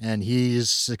forever, and he's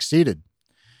succeeded.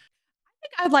 I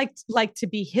think I'd like to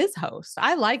be his host.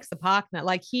 I like Epachna.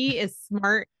 Like, he is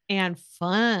smart and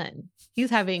fun. He's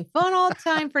having fun all the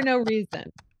time for no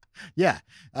reason. Yeah.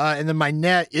 And then my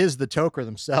net is the Tok'ra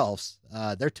themselves.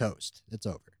 They're toast. It's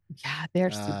over. Yeah,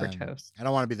 they're super toast. I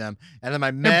don't want to be them. And then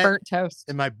my burnt toast.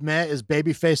 And my met is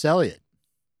Babyface Elliot.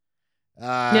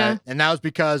 And that was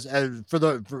because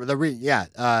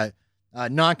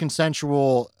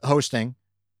non-consensual hosting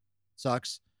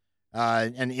sucks,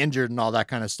 and injured and all that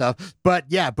kind of stuff. But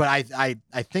I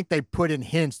think they put in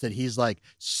hints that he's like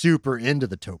super into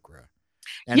the Tok'ra.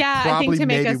 And I think to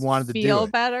make us wanted to feel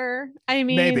better. I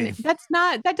mean, maybe.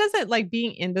 that doesn't, like,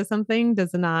 being into something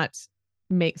does not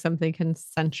make something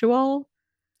consensual.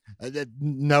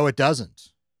 No, it doesn't.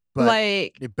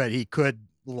 But but he could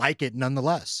like it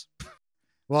nonetheless.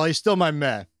 Well, he's still my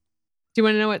meh. Do you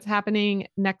want to know what's happening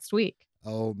next week?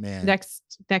 Oh man, next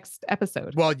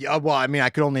episode. Well, I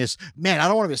could only. Man, I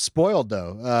don't want to be spoiled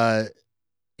though.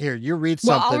 Here, you read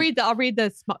something. Well, I'll read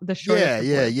the short.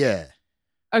 Yeah.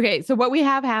 Okay, so what we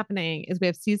have happening is we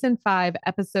have season 5,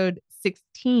 episode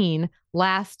 16,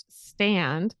 Last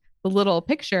Stand. The little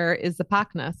picture is the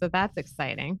Epachna, so that's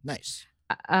exciting. Nice.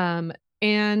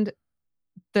 And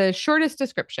the shortest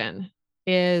description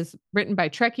is written by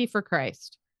Trekkie for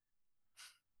Christ.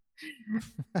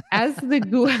 As the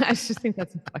Gould, I just think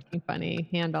that's a fucking funny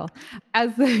handle.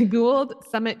 As the Gould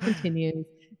summit continues,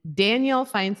 Daniel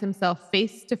finds himself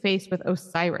face to face with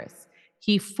Osiris.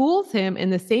 He fools him in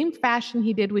the same fashion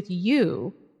he did with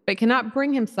you, but cannot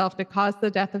bring himself to cause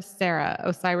the death of Sarah,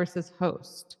 Osiris's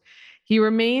host. He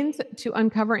remains to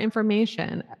uncover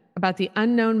information about the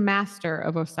unknown master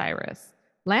of Osiris.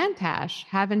 Lantash,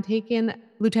 having taken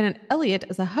Lieutenant Elliot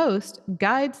as a host,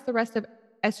 guides the rest of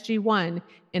SG-1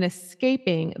 in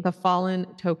escaping the fallen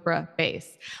Tok'ra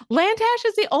base. Lantash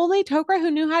is the only Tok'ra who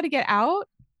knew how to get out?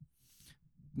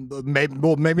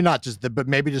 Maybe not but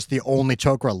maybe just the only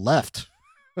Tok'ra left.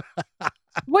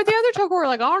 What the other Tok'ra were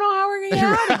like, I don't know how we're going to get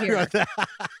out of here.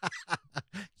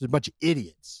 There's a bunch of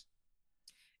idiots.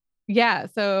 Yeah,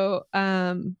 so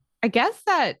I guess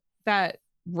that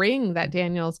ring that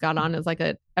Daniel's got on is like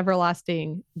an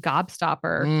everlasting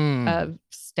gobstopper of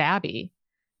stabby.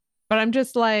 But I'm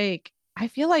just like, I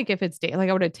feel like if it's like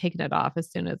I would have taken it off as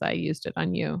soon as I used it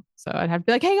on you. So I'd have to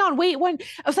be like, hang on, wait 1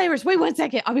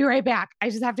 second. I'll be right back. I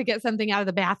just have to get something out of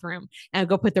the bathroom and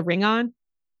go put the ring on.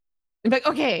 And be like,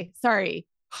 okay, sorry.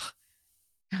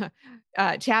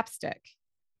 Chapstick.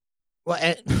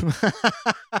 Well,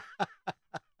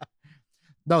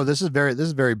 no, this is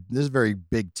very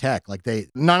big tech. Like, they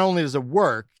not only does it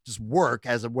work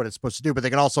as what it's supposed to do, but they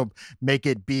can also make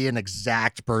it be an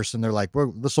exact person. They're like,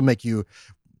 well, this will make you.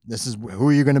 This is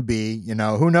who you're going to be.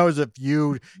 Who knows if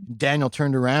Daniel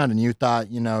turned around and you thought,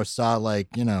 saw like,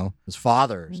 his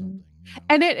father or something.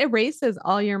 And it erases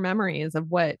all your memories of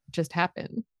what just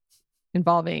happened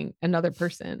involving another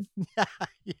person.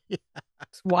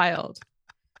 It's wild.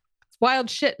 It's wild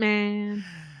shit, man.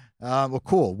 Well,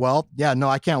 cool. Well, yeah, no,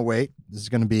 I can't wait. This is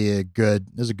going to be a good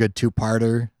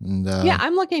 2-parter. And yeah,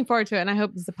 I'm looking forward to it. And I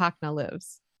hope Zapakna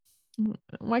lives.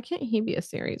 Why can't he be a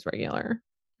series regular?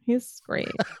 He's great.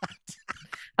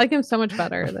 I like him so much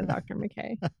better than Dr.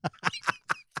 McKay.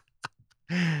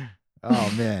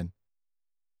 Oh, man.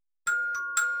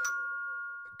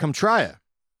 Come try it.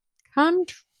 Come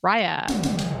try it.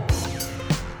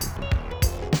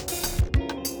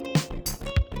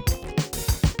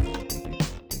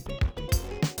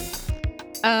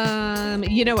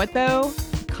 You know what though?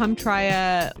 Come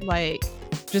try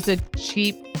just a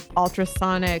cheap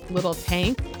ultrasonic little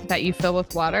tank that you fill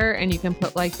with water, and you can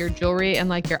put like your jewelry and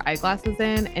like your eyeglasses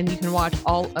in, and you can watch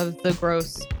all of the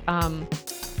gross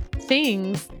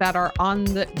things that are on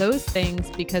those things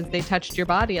because they touched your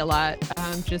body a lot.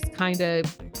 Just kind of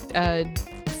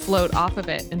float off of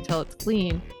it until it's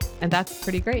clean, and that's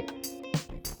pretty great.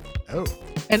 Oh,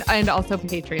 and also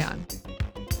Patreon.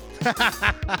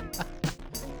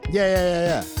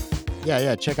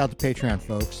 Yeah. Check out the Patreon,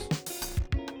 folks.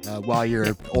 While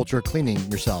you're ultra cleaning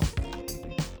yourself.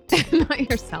 Not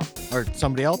yourself. Or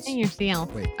somebody else?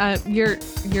 Yourself. Wait. Your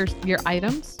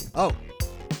items. Oh.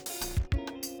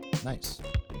 Nice.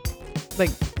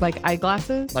 Like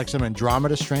eyeglasses? Like some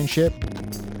Andromeda strain shit?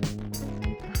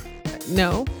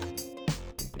 No.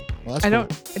 Well, that's I don't.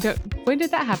 When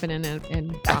did that happen in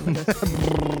Andromeda?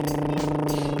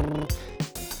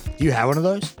 Do you have one of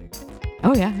those?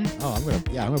 Oh yeah. Oh, I'm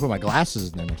gonna put my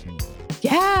glasses in there next time.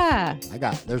 Yeah. I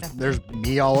got there's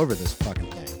me all over this fucking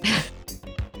thing.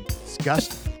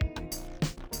 Disgusting.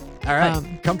 All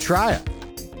right, come try it.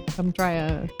 Come try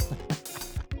it.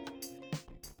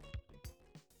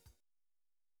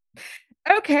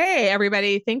 Okay,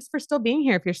 everybody. Thanks for still being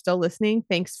here. If you're still listening,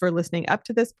 thanks for listening up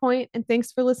to this point, and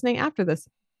thanks for listening after this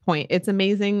point. It's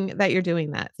amazing that you're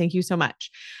doing that. Thank you so much.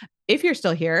 If you're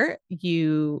still here,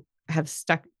 you have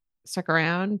stuck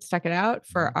around, stuck it out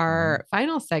for our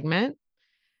final segment.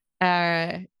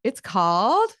 It's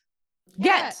called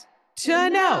Get to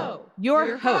Know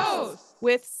Your Host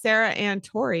with Sarah and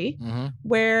Tori,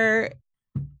 where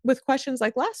with questions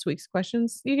like last week's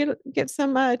questions, you get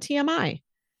some TMI.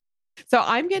 So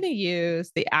I'm going to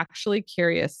use the Actually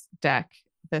Curious deck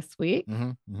this week.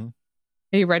 Are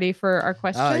you ready for our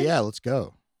question? Yeah, let's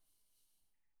go.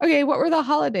 Okay, what were the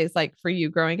holidays like for you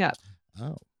growing up?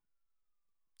 Oh.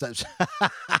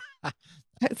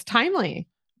 It's timely.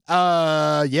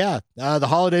 Yeah. The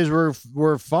holidays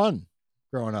were fun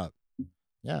growing up.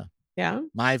 Yeah. Yeah.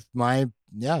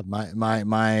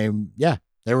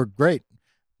 They were great.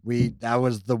 That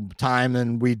was the time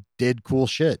and we did cool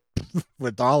shit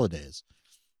with the holidays.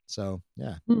 So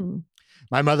yeah.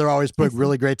 My mother always put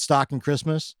really great stock in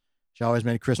Christmas. She always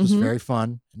made Christmas very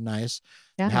fun and nice.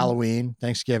 Yeah. And Halloween,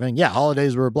 Thanksgiving. Yeah.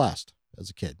 Holidays were a blast as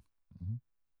a kid.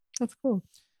 That's cool.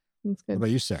 That's good. What about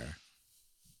you, Sarah?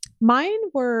 Mine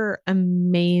were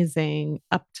amazing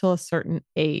up till a certain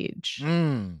age.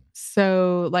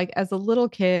 So like as a little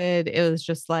kid, it was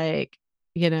just like,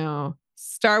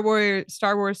 Star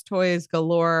Wars toys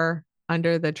galore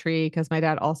under the tree because my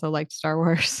dad also liked Star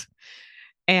Wars.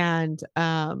 And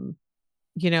all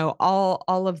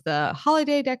of the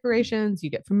holiday decorations, you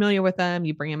get familiar with them,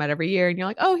 you bring them out every year and you're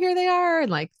like, oh, here they are,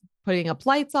 and like putting up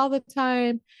lights all the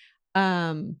time.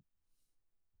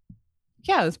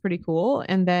 Yeah, it was pretty cool.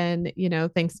 And then,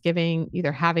 Thanksgiving,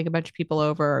 either having a bunch of people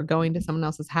over or going to someone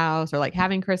else's house, or like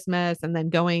having Christmas and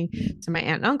then going to my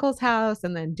aunt and uncle's house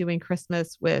and then doing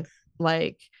Christmas with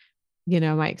my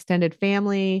extended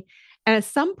family. And at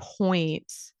some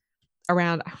point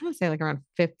around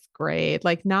 5th grade,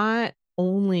 like not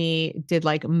only did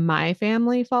like my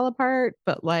family fall apart,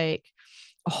 but like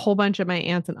a whole bunch of my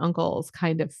aunts and uncles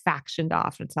kind of factioned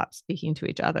off and stopped speaking to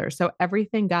each other. So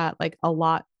everything got like a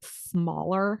lot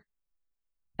smaller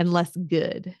and less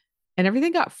good. And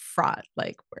everything got fraught.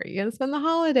 Like, where are you going to spend the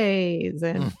holidays?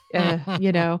 And, and,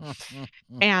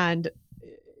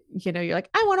 you're like,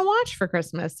 I want to watch for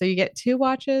Christmas. So you get 2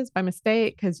 watches by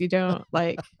mistake because you don't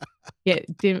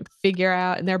didn't figure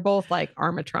out. And they're both like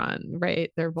Armatron,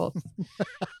 right? They're both,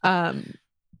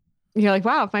 you're like,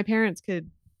 wow, if my parents could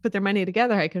put their money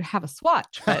together, I could have a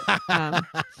swatch, but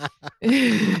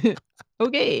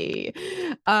okay.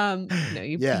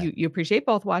 You appreciate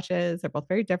both watches. They're both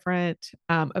very different.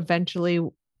 Eventually,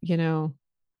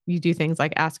 you do things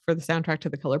like ask for the soundtrack to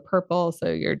The Color Purple.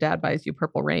 So your dad buys you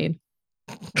Purple Rain.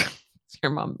 It's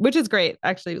your mom, which is great. I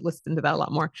actually listened to that a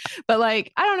lot more, but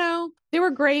like, I don't know. They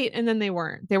were great, and then they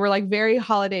weren't. They were like very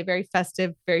holiday, very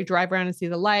festive, very drive around and see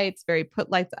the lights, very put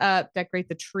lights up, decorate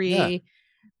the tree,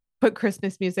 put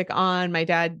Christmas music on. My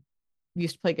dad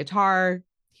used to play guitar.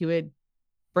 He would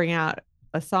bring out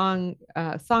a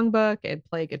songbook and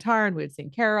play guitar, and we would sing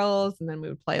carols, and then we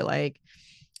would play like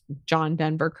John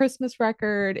Denver Christmas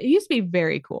record. It used to be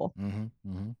very cool when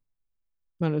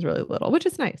I was really little, which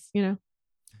is nice, you know?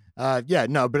 I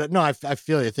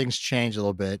feel you. Things change a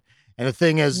little bit. And the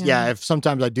thing is, if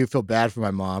sometimes I do feel bad for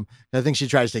my mom, I think she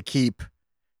tries to keep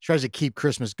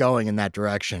Christmas going in that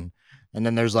direction. And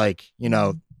then there's like, you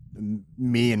know,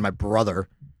 me and my brother,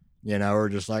 you know, we're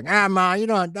just like, Ma, you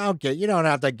don't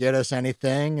have to get us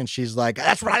anything. And she's like,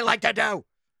 that's what I like to do.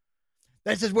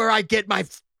 This is where I get my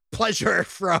pleasure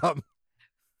from.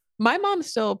 My mom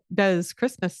still does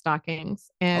Christmas stockings.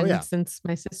 And since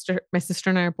my sister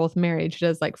and I are both married, she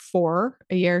does like 4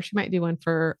 a year. She might do one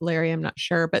for Larry. I'm not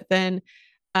sure. But then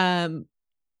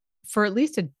for at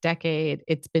least a decade,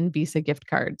 it's been Visa gift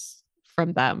cards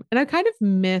from them. And I kind of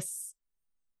miss,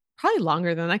 probably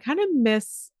longer than I kind of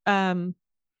miss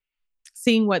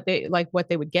seeing what they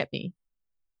would get me.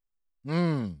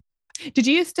 Did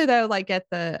you used to though, like get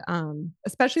the,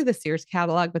 especially the Sears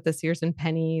catalog, but the Sears and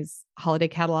Penny's holiday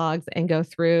catalogs, and go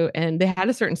through, and they had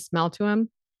a certain smell to them.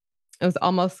 It was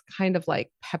almost kind of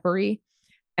like peppery,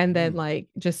 and then like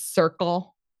just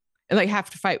circle and like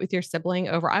have to fight with your sibling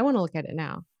over, I want to look at it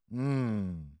now.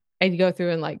 And you go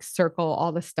through and like circle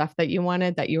all the stuff that you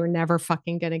wanted that you were never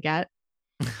fucking going to get.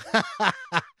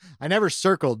 I never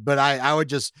circled, but I would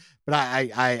just, but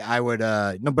I would,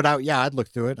 I'd look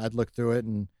through it.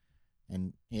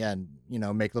 And you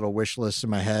know, make little wish lists in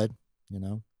my head, you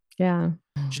know? Yeah.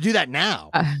 I should do that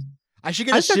now. I should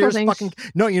get a Sears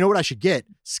no, you know what I should get?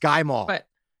 Sky Mall. What? I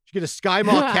should get a Sky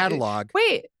Mall catalog.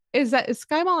 Wait, is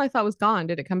Sky Mall I thought was gone.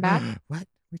 Did it come back? What are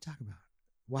we talking about?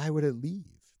 Why would it leave?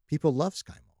 People love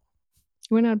Sky Mall.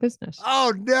 It went out of business.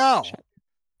 Oh, no.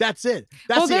 That's it.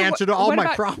 That's the answer to all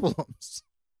my problems.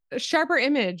 Sharper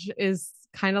Image is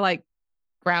kind of like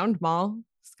Ground Mall,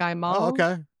 Sky Mall. Oh,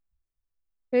 okay.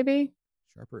 Maybe.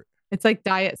 Sharper. It's like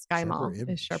Diet Sky Mall Image.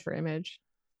 is Sharper Image.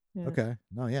 Yeah. Okay.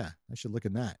 No, yeah. I should look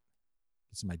at that.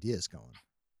 Get some ideas going.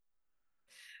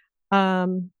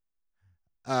 All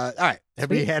right. Have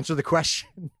we answered the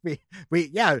question? we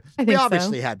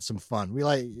obviously had some fun. We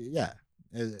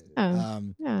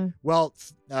Well,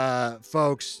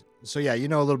 folks, so you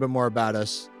know a little bit more about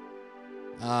us.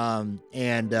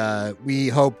 And we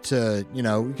hope to, you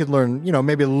know, we could learn, you know,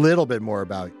 maybe a little bit more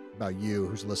about you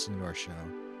who's listening to our show.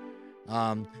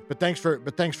 But thanks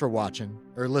for watching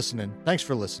or listening. Thanks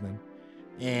for listening.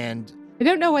 And I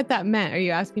don't know what that meant. Are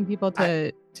you asking people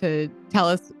to tell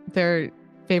us their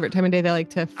favorite time of day they like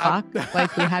to fuck,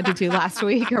 like we had to do last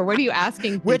week? Or what are you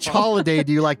asking people? Which holiday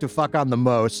do you like to fuck on the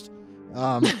most?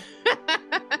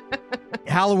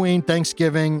 Halloween,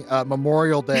 Thanksgiving,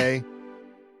 Memorial Day.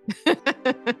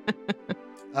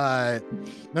 But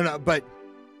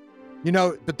you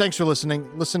know, but thanks for listening.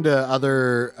 Listen to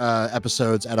other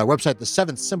episodes at our website,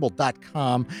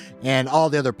 the7thsymbol.com, and all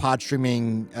the other pod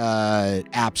streaming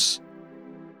apps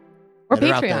or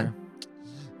Patreon.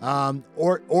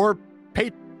 Or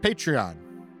Patreon,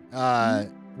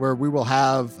 where we will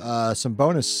have some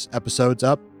bonus episodes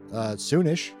up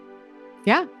soonish.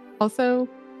 Yeah. Also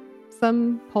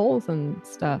some polls and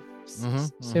stuff.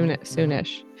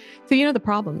 Soonish. So you know the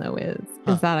problem though is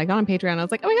that I got on Patreon. I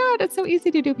was like, oh my god, it's so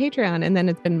easy to do Patreon, and then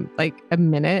it's been like a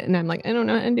minute, and I'm like, I don't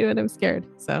know how to do it. I'm scared.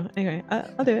 So anyway,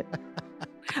 I'll do it.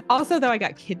 Also, though, I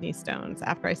got kidney stones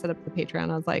after I set up the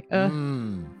Patreon. I was like,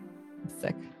 I'm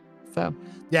sick. So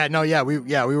we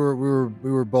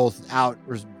were both out,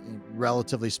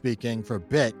 relatively speaking, for a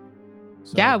bit.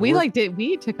 So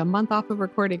we took a month off of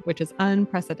recording, which is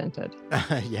unprecedented.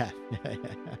 Yeah.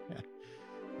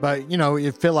 But, you know,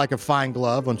 it fit like a fine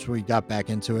glove once we got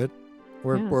back into it.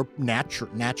 We're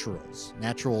naturals,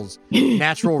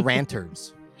 natural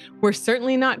ranters. We're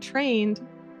certainly not trained.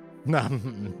 No,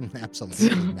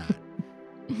 absolutely not.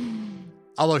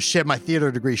 Although, my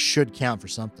theater degree should count for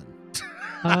something.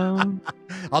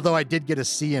 Although I did get a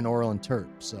C in oral and terp,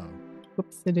 so.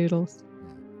 Whoops the doodles.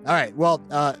 All right. Well,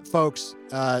 folks,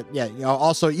 you know,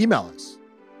 also email us.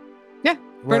 Yeah.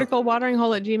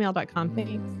 verticalwateringhole@gmail.com.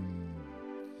 Thanks.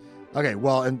 Okay,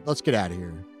 well, and let's get out of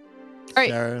here. All right.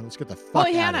 Sarah, let's get the fuck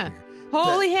Holy out Hannah. of here.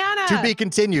 Holy Hannah. To be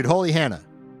continued. Holy Hannah.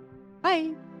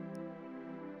 Bye.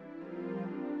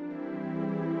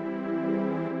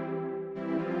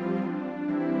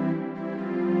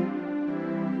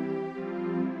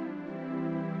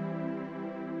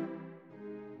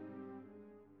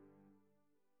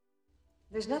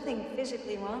 There's nothing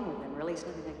physically wrong with them, or at least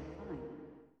nothing I can